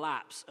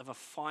collapse of a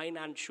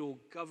financial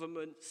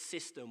government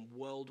system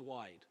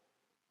worldwide.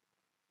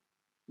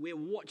 We're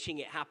watching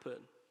it happen.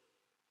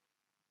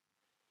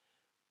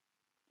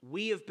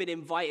 We have been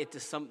invited to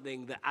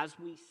something that, as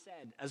we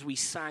said, as we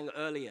sang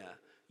earlier,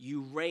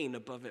 you reign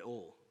above it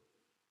all.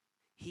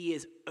 He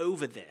is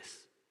over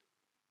this.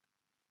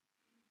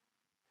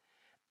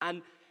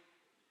 And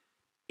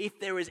if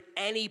there is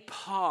any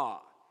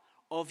part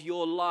of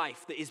your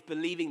life that is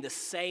believing the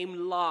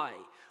same lie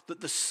that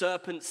the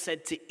serpent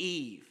said to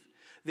Eve,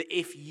 that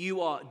if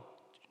you are,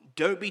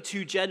 don't be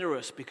too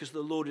generous because the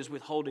Lord is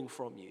withholding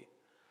from you.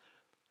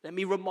 Let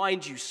me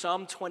remind you,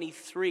 Psalm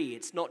 23,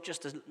 it's not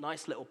just a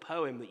nice little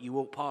poem that you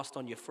walk past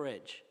on your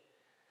fridge.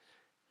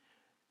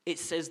 It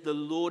says, the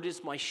Lord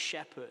is my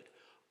shepherd,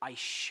 I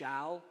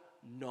shall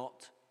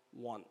not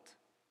want.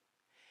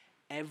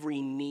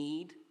 Every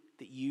need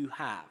that you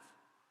have,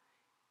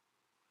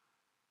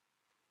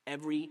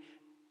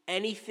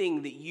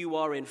 anything that you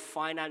are in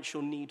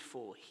financial need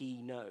for, he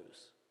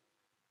knows.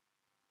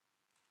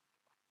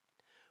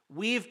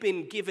 We have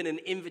been given an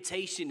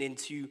invitation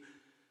into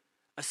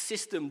a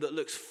system that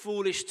looks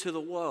foolish to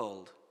the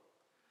world,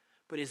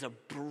 but is a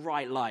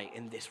bright light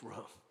in this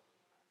room.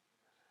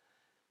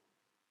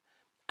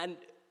 And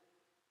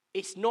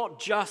it's not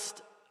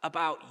just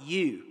about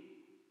you.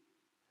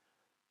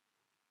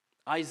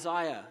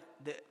 Isaiah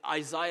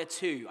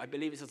 2, I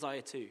believe it's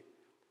Isaiah 2.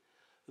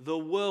 The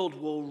world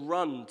will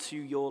run to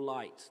your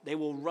light. They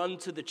will run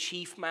to the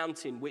chief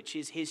mountain, which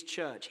is his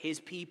church, his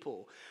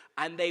people,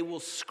 and they will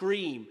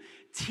scream,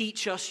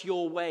 teach us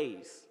your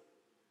ways.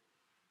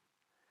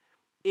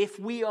 If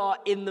we are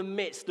in the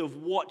midst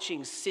of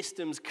watching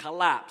systems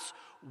collapse,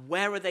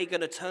 where are they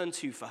going to turn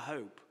to for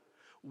hope?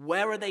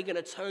 Where are they going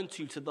to turn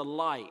to the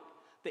light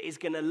that is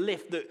going to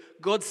lift?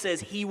 That God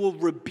says he will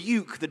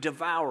rebuke the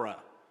devourer.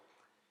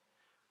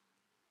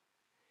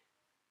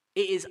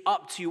 It is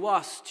up to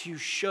us to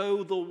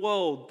show the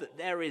world that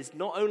there is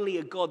not only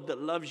a God that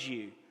loves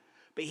you,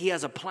 but he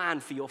has a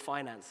plan for your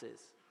finances.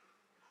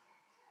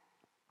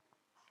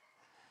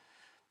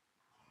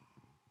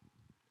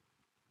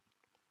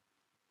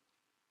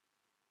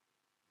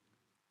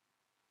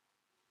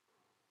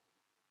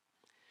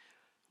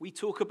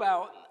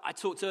 I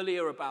talked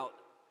earlier about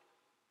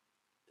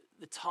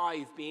the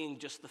tithe being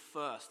just the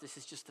first. This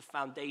is just the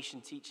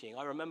foundation teaching.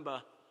 I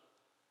remember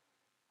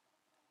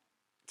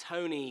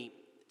Tony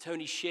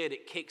shared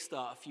at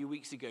Kickstart a few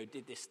weeks ago,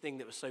 did this thing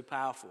that was so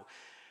powerful.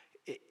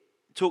 It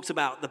talks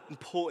about the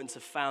importance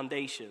of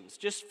foundations.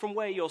 Just from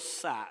where you're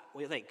sat, what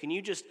do you think? Can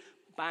you just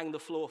bang the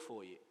floor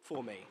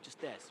for me?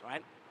 Just this,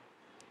 right?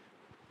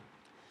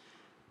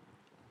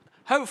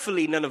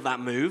 Hopefully none of that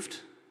moved.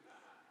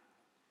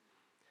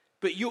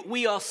 But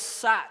we are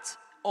sat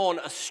on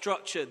a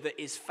structure that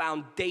is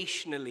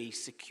foundationally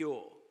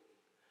secure.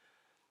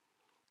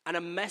 And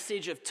a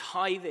message of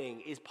tithing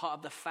is part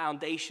of the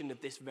foundation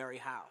of this very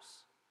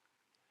house.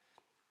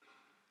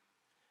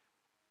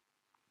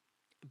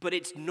 But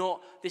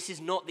this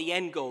is not the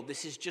end goal.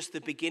 This is just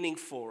the beginning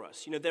for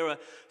us. You know, there are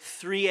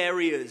 3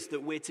 areas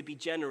that we're to be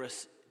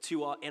generous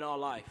in our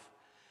life.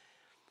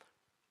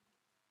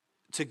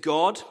 To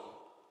God,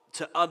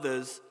 to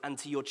others, and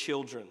to your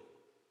children.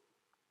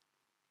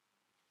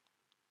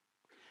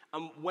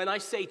 And when I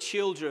say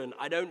children,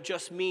 I don't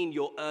just mean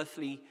your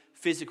earthly,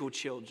 physical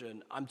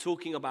children. I'm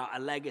talking about a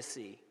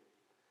legacy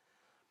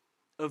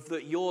of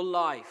that your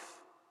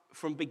life,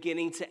 from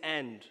beginning to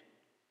end,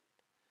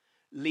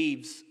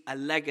 leaves a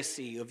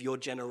legacy of your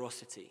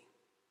generosity.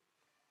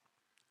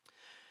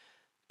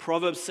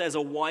 Proverbs says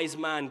a wise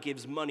man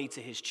gives money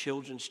to his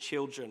children's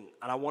children.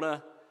 And I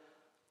want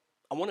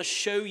to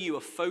show you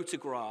a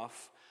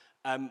photograph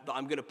that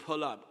I'm going to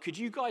pull up. Could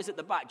you guys at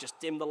the back just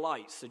dim the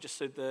lights so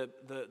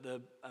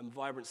the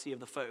vibrancy of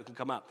the photo can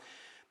come up?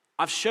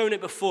 I've shown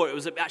it before. It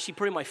was actually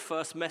probably my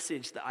first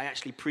message that I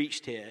actually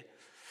preached here.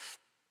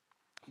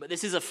 But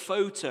this is a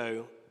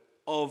photo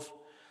of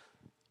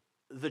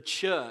the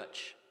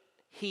church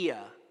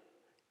here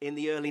in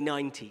the early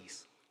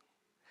 90s.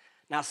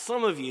 Now,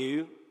 some of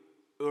you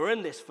who are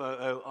in this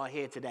photo are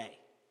here today.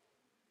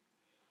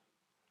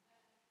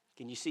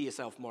 Can you see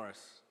yourself,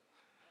 Morris?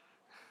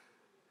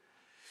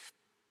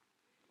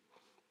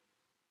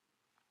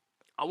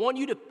 I want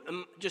you to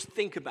just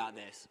think about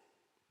this.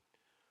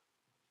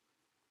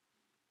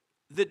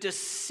 The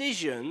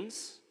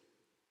decisions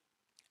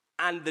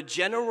and the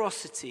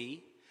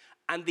generosity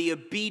and the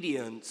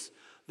obedience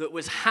that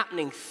was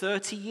happening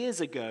 30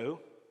 years ago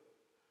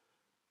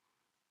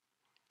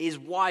is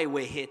why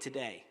we're here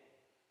today.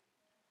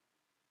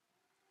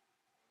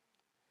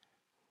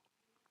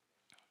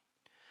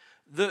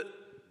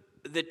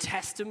 The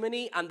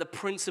testimony and the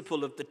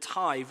principle of the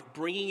tithe,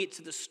 bringing it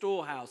to the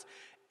storehouse,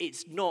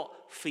 it's not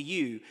for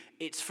you.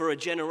 It's for a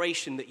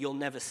generation that you'll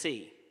never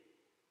see.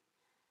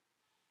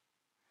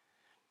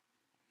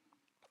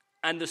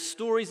 And the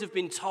stories have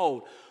been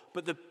told,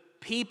 but the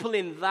people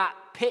in that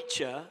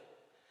picture,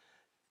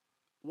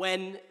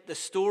 when the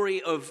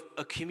story of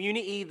a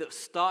community that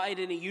started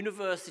in a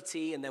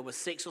university and there were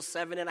 6 or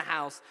 7 in a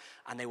house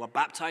and they were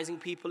baptizing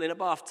people in a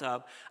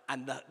bathtub,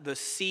 and the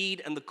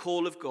seed and the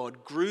call of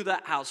God grew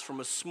that house from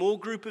a small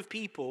group of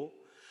people,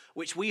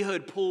 which we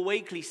heard Paul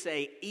Wakely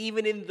say,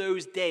 even in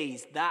those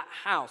days, that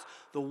house,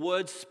 the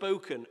words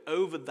spoken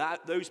over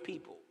those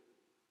people,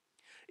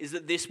 is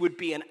that this would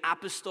be an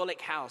apostolic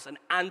house, an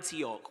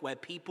Antioch, where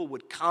people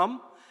would come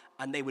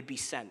and they would be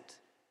sent.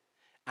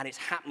 And it's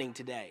happening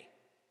today.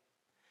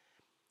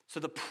 So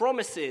the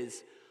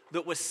promises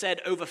that were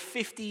said over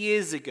 50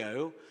 years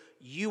ago,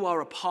 you are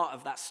a part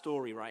of that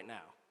story right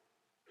now.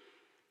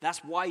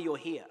 That's why you're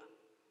here.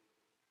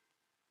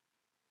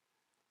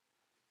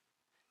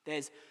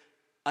 There's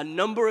a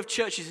number of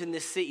churches in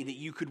this city that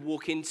you could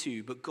walk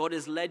into, but God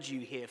has led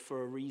you here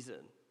for a reason.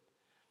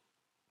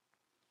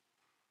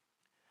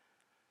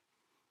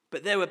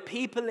 But there were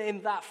people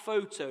in that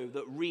photo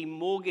that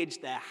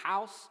remortgaged their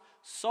house,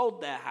 sold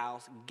their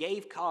house,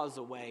 gave cars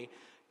away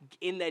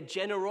in their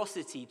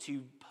generosity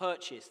to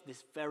purchase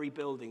this very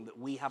building that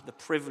we have the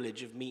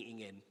privilege of meeting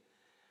in.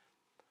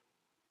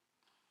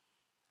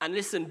 And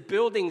listen,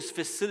 buildings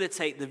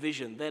facilitate the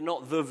vision. They're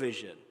not the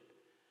vision.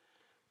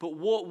 But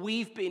what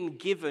we've been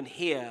given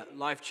here,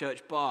 Life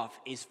Church Bath,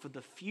 is for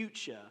the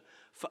future,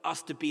 for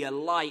us to be a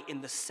light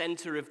in the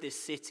center of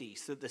this city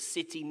so that the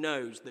city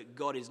knows that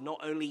God is not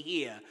only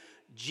here,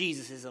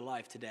 Jesus is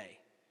alive today.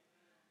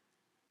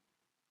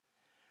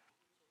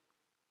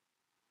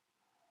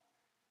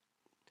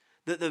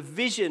 That the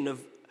vision of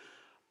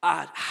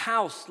a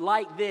house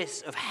like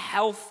this, of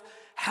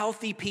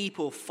healthy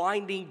people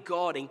finding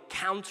God,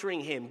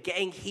 encountering Him,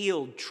 getting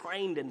healed,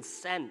 trained, and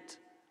sent.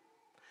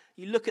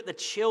 You look at the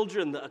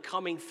children that are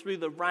coming through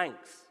the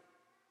ranks.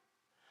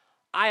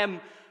 I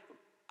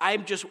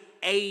am just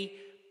a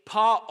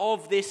part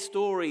of this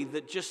story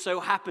that just so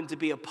happened to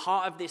be a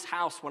part of this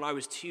house when I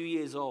was 2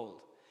 years old.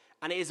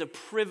 And it is a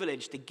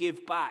privilege to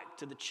give back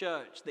to the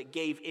church that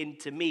gave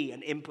into me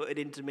and inputted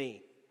into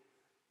me.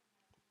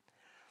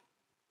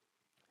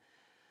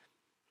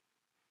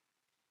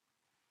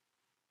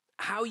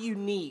 How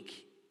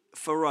unique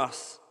for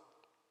us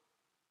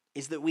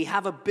is that we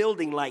have a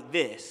building like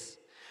this,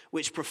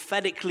 which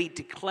prophetically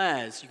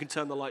declares, you can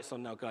turn the lights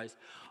on now, guys,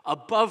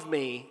 above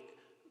me,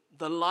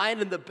 the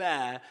lion and the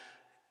bear,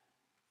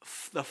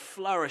 the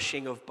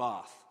flourishing of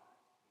Bath.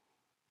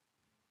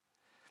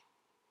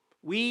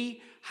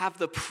 We have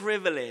the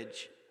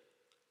privilege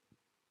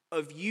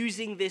of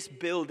using this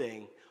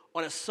building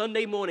on a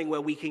Sunday morning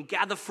where we can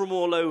gather from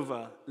all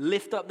over,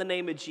 lift up the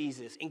name of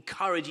Jesus,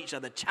 encourage each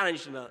other,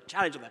 challenge each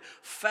other,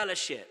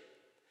 fellowship,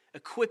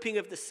 equipping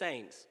of the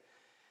saints.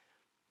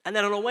 And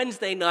then on a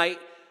Wednesday night,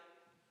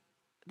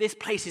 this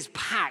place is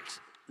packed,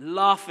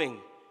 laughing,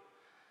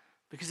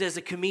 because there's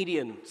a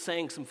comedian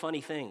saying some funny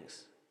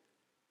things.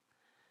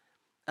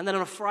 And then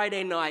on a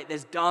Friday night,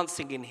 there's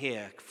dancing in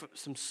here,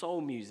 some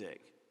soul music.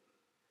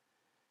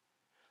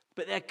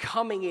 But they're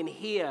coming in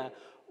here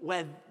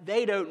where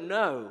they don't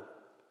know,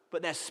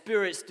 but their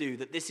spirits do,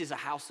 that this is a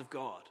house of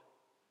God.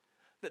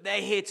 That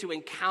they're here to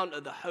encounter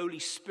the Holy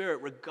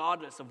Spirit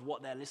regardless of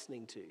what they're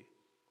listening to.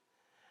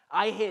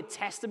 I hear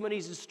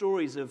testimonies and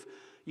stories of,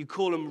 you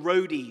call them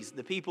roadies,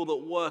 the people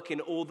that work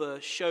in all the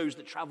shows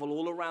that travel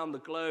all around the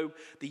globe,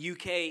 the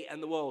UK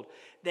and the world.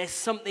 There's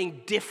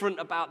something different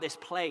about this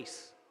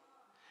place.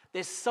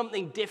 There's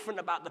something different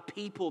about the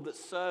people that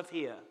serve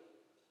here.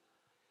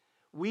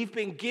 We've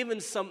been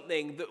given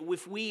something that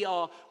if we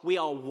are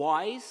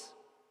wise,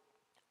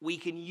 we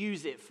can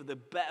use it for the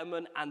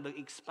betterment and the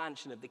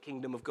expansion of the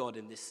kingdom of God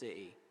in this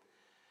city.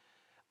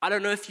 I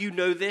don't know if you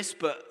know this,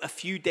 but a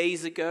few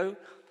days ago,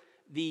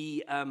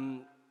 the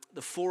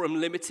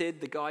Forum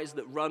Limited, the guys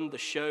that run the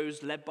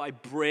shows, led by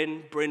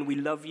Bryn, we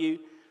love you.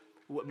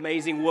 What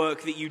amazing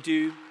work that you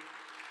do.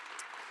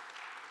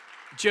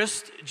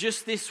 Just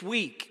this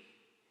week,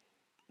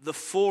 the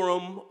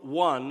Forum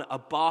won a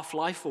Bath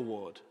Life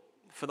Award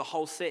for the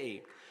whole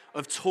city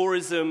of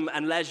tourism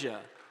and leisure.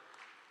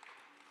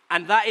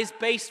 And that is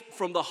based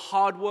from the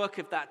hard work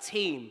of that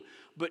team.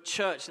 But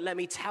church, let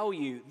me tell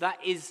you, that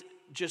is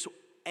just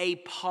a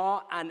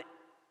part and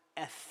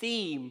a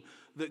theme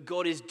that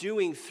God is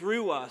doing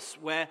through us,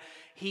 where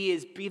he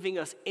is giving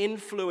us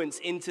influence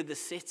into the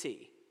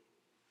city.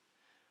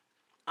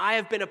 I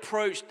have been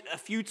approached a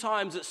few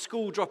times at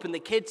school dropping the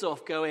kids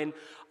off going,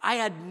 I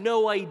had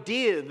no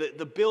idea that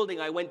the building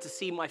I went to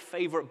see my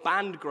favorite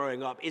band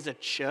growing up is a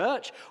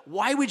church.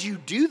 Why would you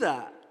do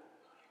that?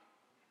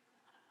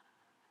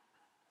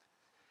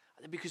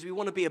 Because we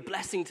want to be a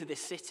blessing to this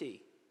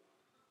city.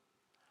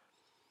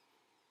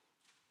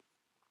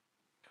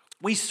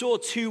 We saw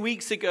 2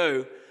 weeks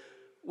ago,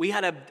 we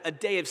had a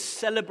day of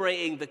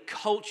celebrating the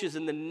cultures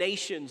and the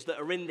nations that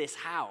are in this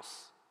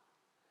house.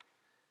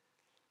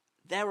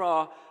 There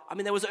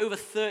was over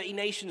 30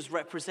 nations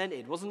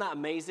represented. Wasn't that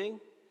amazing?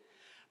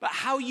 But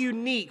how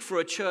unique for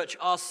a church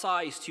our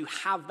size to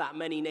have that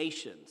many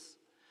nations.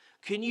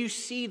 Can you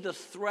see the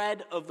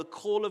thread of the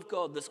call of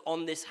God that's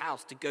on this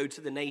house to go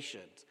to the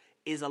nations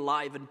is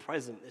alive and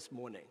present this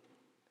morning?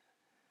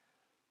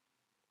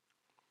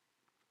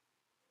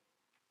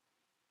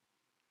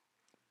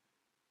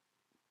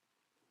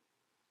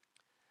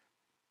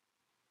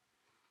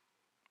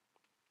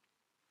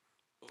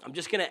 I'm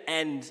just going to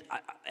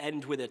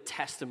end with a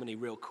testimony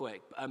real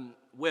quick.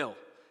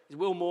 Is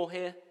Will Moore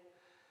here?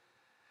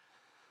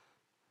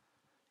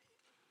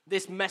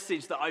 This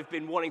message that I've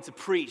been wanting to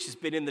preach has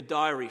been in the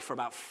diary for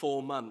about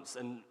 4 months,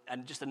 and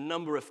just a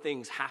number of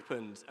things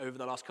happened over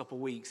the last couple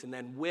of weeks. And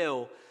then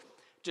Will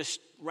just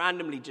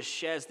randomly just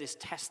shares this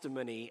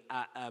testimony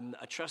at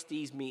a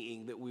trustees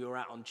meeting that we were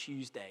at on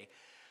Tuesday.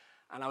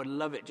 And I would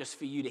love it just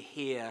for you to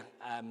hear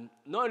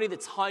not only the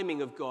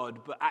timing of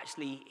God, but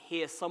actually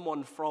hear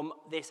someone from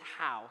this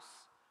house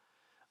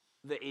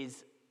that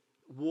is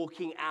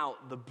walking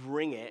out the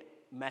bring it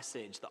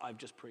message that I've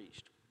just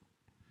preached.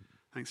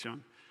 Thanks,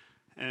 John.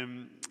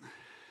 I'm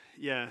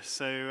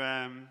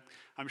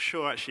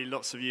sure actually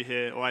lots of you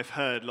here, or I've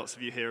heard lots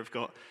of you here have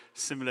got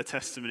similar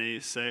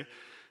testimonies, so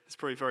it's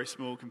probably very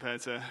small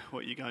compared to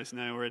what you guys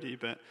know already,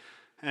 but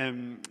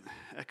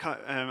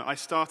I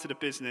started a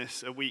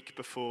business a week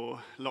before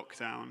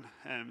lockdown.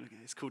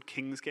 It's called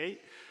Kingsgate,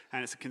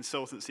 and it's a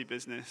consultancy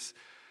business.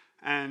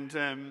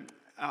 And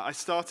I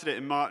started it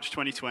in March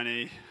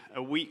 2020.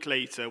 A week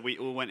later, we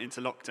all went into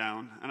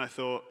lockdown, and I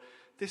thought,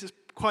 this is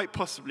quite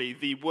possibly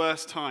the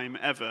worst time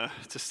ever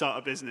to start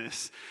a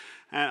business.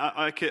 And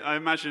I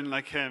imagine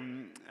like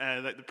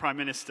the Prime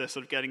Minister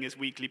sort of getting his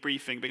weekly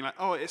briefing, being like,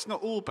 oh, it's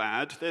not all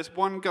bad. There's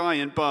one guy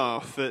in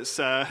Bath that's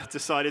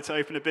decided to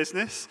open a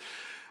business.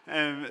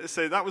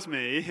 So that was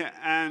me.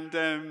 And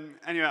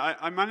anyway,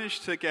 I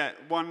managed to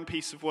get one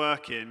piece of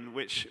work in,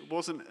 which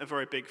wasn't a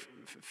very big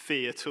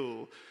fee at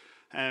all.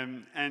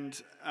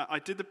 And I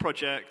did the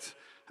project,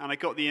 and I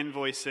got the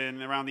invoice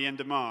in around the end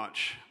of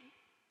March.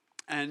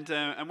 And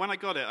when I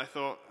got it, I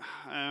thought,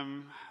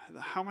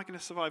 how am I going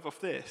to survive off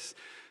this?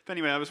 But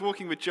anyway, I was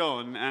walking with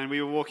John, and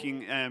we were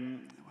walking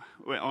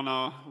on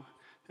our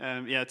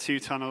 2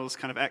 tunnels,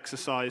 kind of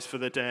exercise for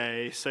the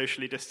day,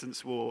 socially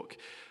distanced walk.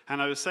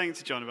 And I was saying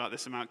to John about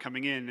this amount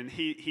coming in, and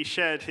he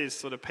shared his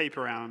sort of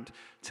paper round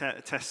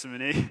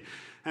testimony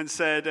and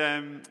said,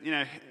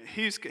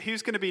 who's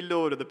going to be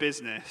Lord of the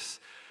business?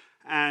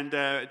 And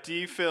do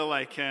you feel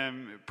like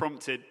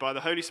prompted by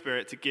the Holy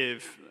Spirit to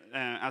give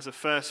as a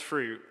first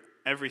fruit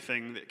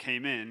everything that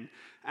came in?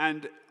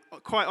 And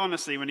quite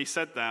honestly, when he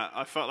said that,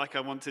 I felt like I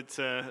wanted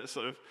to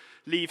sort of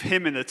leave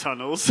him in the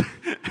tunnels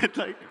and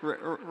like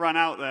run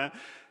out there.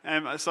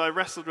 So I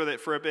wrestled with it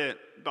for a bit,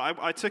 but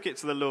I took it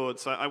to the Lord.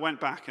 So I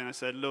went back and I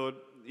said, Lord,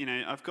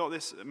 I've got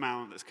this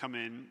amount that's come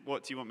in.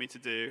 What do you want me to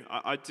do?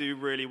 I do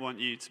really want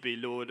you to be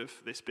Lord of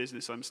this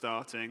business I'm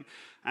starting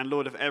and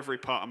Lord of every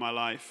part of my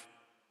life.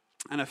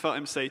 And I felt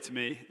him say to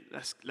me,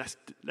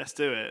 let's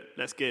do it.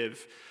 Let's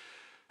give.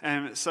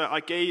 So I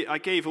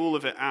gave all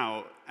of it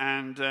out,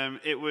 and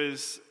it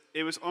was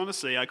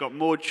honestly, I got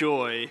more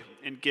joy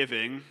in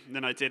giving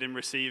than I did in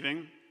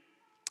receiving.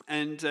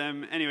 And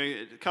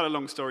anyway, cut a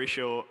long story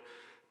short,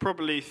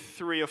 probably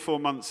 3 or 4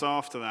 months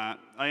after that,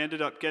 I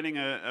ended up getting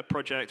a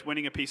project,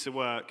 winning a piece of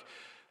work,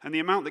 and the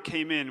amount that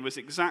came in was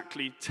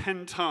exactly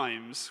 10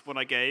 times what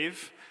I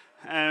gave.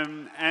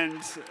 And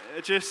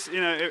it just,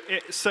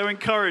 it so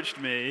encouraged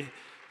me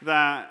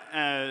that,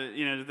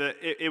 that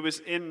it was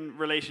in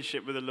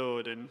relationship with the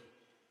Lord. And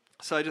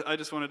so I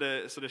just wanted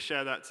to sort of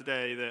share that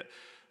today, that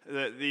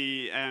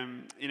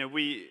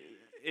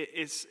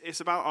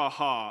it's about our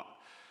heart.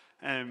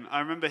 I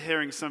remember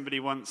hearing somebody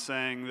once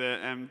saying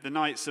that the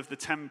Knights of the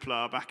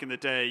Templar back in the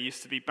day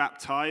used to be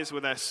baptized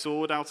with their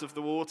sword out of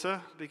the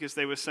water because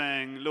they were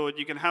saying, Lord,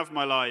 you can have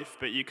my life,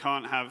 but you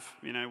can't have,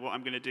 what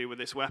I'm going to do with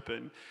this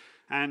weapon.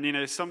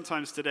 And,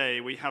 sometimes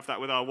today we have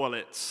that with our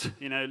wallets.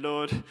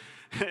 Lord,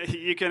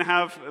 you can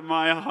have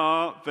my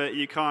heart, but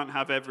you can't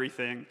have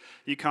everything.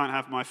 You can't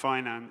have my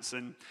finance.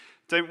 And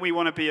Don't we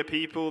want to be a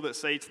people that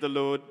say to the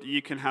Lord,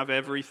 you can have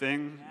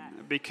everything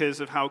because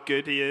of how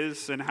good he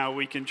is and how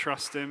we can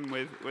trust him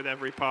with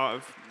every part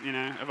of,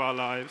 of our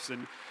lives?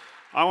 And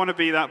I want to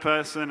be that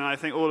person, and I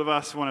think all of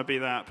us want to be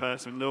that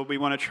person. Lord, we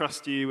want to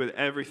trust you with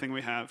everything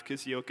we have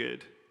because you're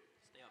good.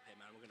 Stay up here,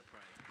 man. We're going to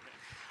pray.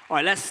 All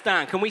right, let's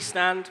stand. Can we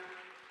stand?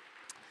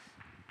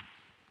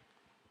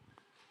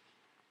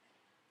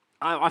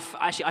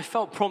 I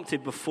felt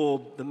prompted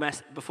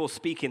before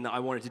speaking that I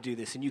wanted to do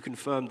this, and you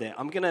confirmed it.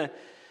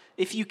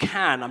 If you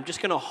can, I'm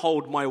just going to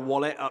hold my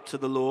wallet up to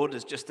the Lord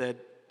as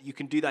you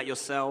can do that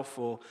yourself,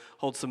 or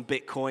hold some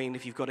Bitcoin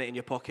if you've got it in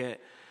your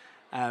pocket.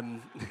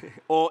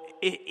 Or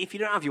if you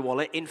don't have your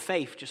wallet, in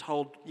faith, just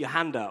hold your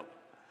hand up.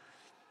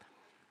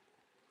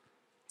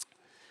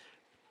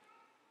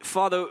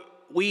 Father,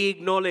 we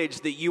acknowledge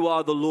that you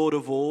are the Lord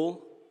of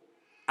all,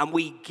 and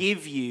we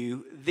give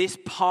you this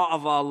part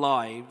of our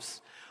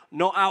lives,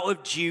 not out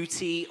of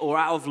duty or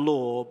out of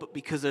law, but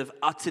because of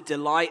utter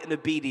delight and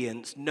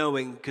obedience,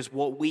 knowing because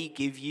what we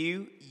give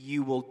you,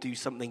 you will do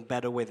something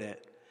better with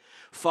it.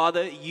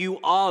 Father, you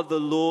are the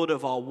Lord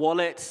of our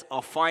wallets,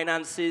 our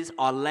finances,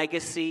 our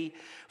legacy.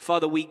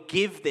 Father, we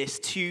give this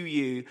to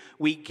you.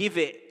 We give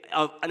it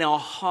in our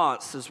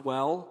hearts as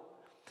well.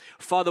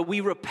 Father,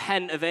 we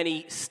repent of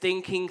any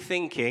stinking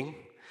thinking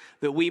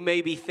that we may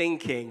be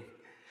thinking,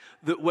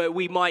 where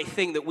we might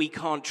think that we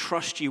can't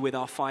trust you with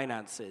our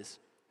finances.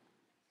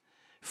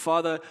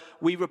 Father,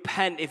 we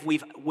repent if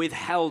we've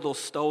withheld or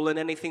stolen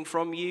anything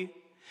from you.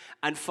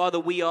 And Father,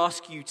 we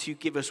ask you to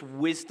give us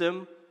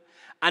wisdom.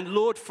 And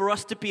Lord, for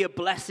us to be a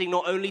blessing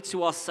not only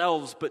to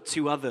ourselves, but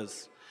to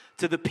others,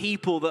 to the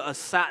people that are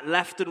sat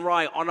left and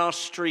right on our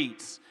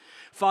streets.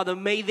 Father,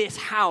 may this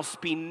house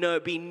be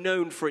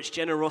known for its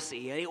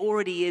generosity. And it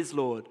already is,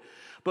 Lord.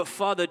 But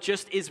Father,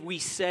 just as we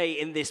say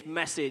in this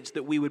message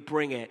that we would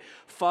bring it,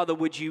 Father,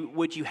 would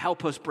you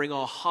help us bring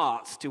our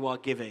hearts to our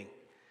giving?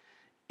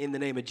 In the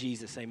name of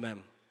Jesus,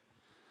 amen.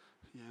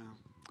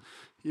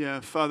 Yeah,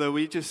 Father,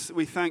 we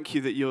thank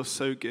you that you're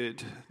so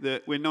good,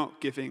 that we're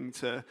not giving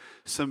to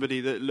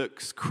somebody that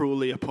looks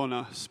cruelly upon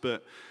us,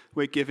 but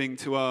we're giving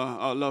to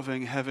our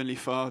loving Heavenly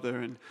Father.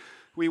 And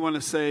we want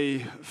to say,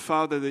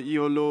 Father, that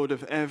you're Lord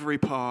of every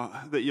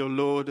part, that you're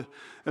Lord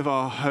of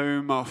our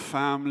home, our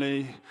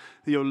family,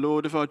 that you're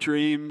Lord of our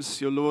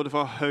dreams, you're Lord of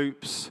our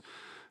hopes.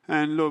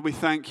 And Lord, we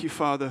thank you,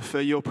 Father,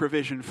 for your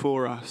provision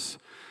for us.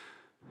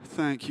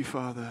 Thank you,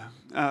 Father.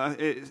 I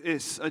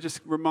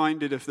just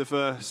reminded of the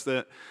verse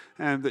that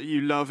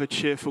you love a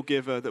cheerful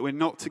giver, that we're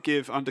not to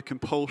give under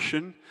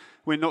compulsion.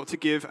 We're not to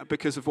give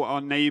because of what our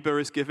neighbor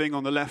is giving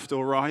on the left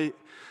or right.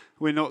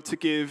 We're not to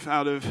give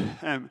out of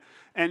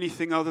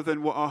anything other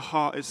than what our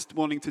heart is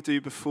wanting to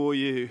do before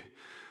you.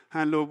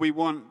 And Lord, we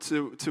want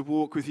to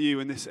walk with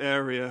you in this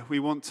area. We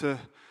want to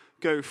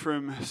go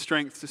from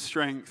strength to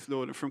strength,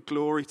 Lord, and from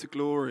glory to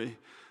glory.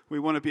 We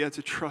want to be able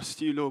to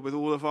trust you, Lord, with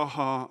all of our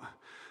heart,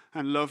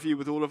 and love you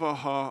with all of our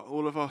heart,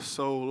 all of our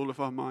soul, all of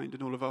our mind,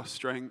 and all of our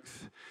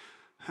strength.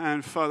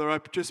 And Father, I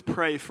just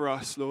pray for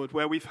us, Lord,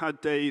 where we've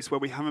had days where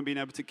we haven't been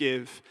able to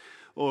give,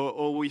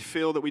 or we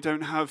feel that we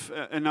don't have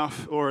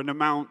enough or an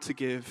amount to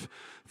give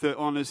that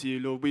honors you,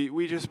 Lord.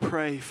 We just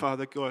pray,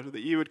 Father God,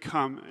 that you would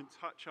come and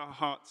touch our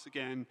hearts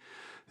again,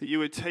 that you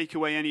would take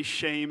away any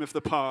shame of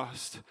the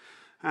past.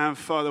 And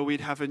Father,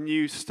 we'd have a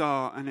new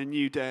start and a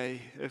new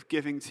day of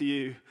giving to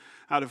you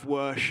out of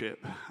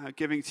worship,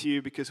 giving to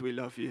you because we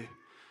love you.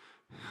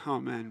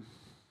 Amen.